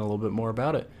talking a little bit more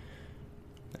about it?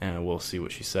 And we'll see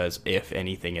what she says, if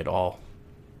anything at all.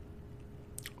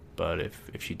 But if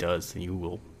she does, then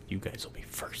you guys will be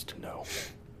first to know.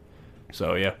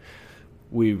 So yeah.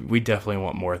 We definitely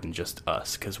want more than just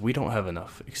us, because we don't have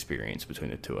enough experience between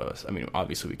the two of us. I mean,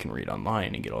 obviously we can read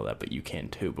online and get all that, but you can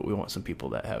too. But we want some people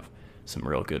that have some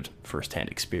real good first-hand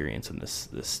experience in this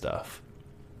stuff.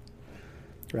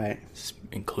 Right.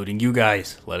 Including you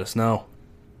guys. Let us know.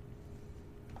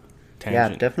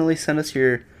 Tangent. Yeah, definitely send us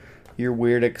your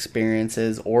weird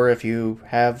experiences, or if you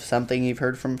have something you've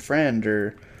heard from a friend,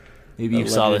 or maybe you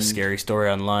saw this scary story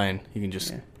online. You can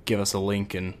just give us a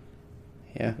link, and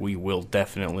we will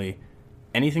definitely...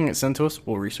 Anything that's sent to us,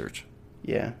 we'll research.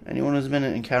 Yeah. Anyone who's been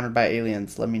encountered by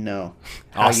aliens, let me know.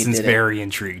 Austin's very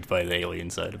intrigued by the alien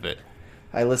side of it.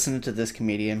 I listened to this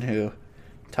comedian who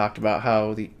talked about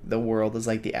how the world is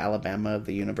like the Alabama of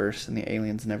the universe, and the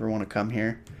aliens never want to come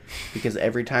here because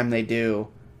every time they do,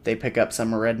 they pick up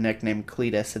some redneck named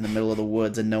Cletus in the middle of the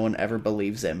woods, and no one ever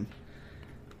believes him.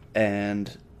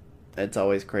 And it's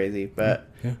always crazy, but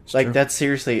like true. That's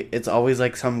seriously, it's always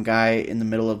like some guy in the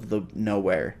middle of the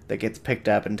nowhere that gets picked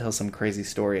up and tells some crazy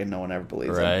story, and no one ever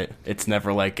believes him. Right. It's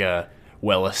never like a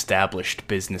well-established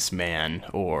businessman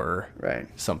or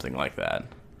something like that.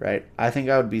 Right. I think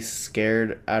I would be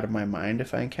scared out of my mind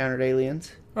if I encountered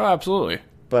aliens. Oh, absolutely.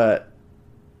 But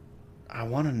I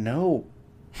want to know.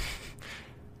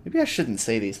 Maybe I shouldn't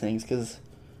say these things because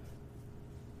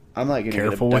I'm not going to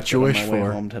get abducted on my way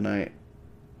home tonight.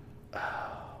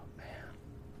 Oh, man.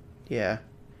 Yeah.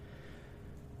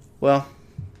 Well,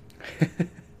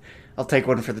 I'll take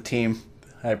one for the team.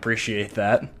 I appreciate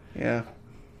that. Yeah.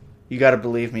 You got to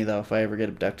believe me, though, if I ever get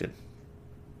abducted.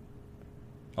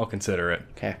 I'll consider it.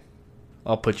 Okay.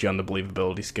 I'll put you on the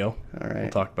believability scale. All right. We'll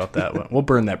talk about that. We'll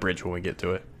burn that bridge when we get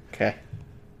to it. Okay.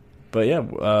 But yeah,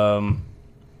 all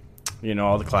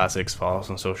the classics. Follow us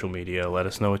on social media. Let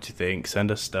us know what you think.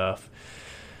 Send us stuff.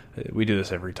 We do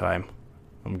this every time.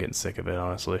 I'm getting sick of it,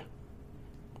 honestly.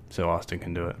 So Austin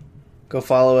can do it. Go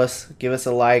follow us. Give us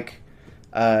a like.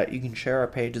 You can share our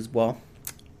page as well.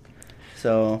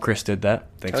 So Chris did that.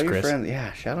 Thanks, tell your Chris. friends.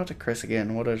 Yeah, shout out to Chris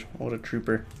again. What a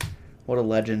trooper. What a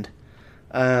legend.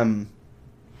 Yeah,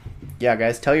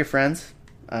 guys, tell your friends.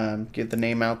 Get the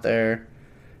name out there.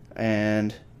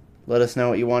 And let us know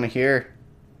what you want to hear.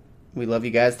 We love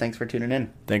you guys. Thanks for tuning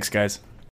in. Thanks, guys.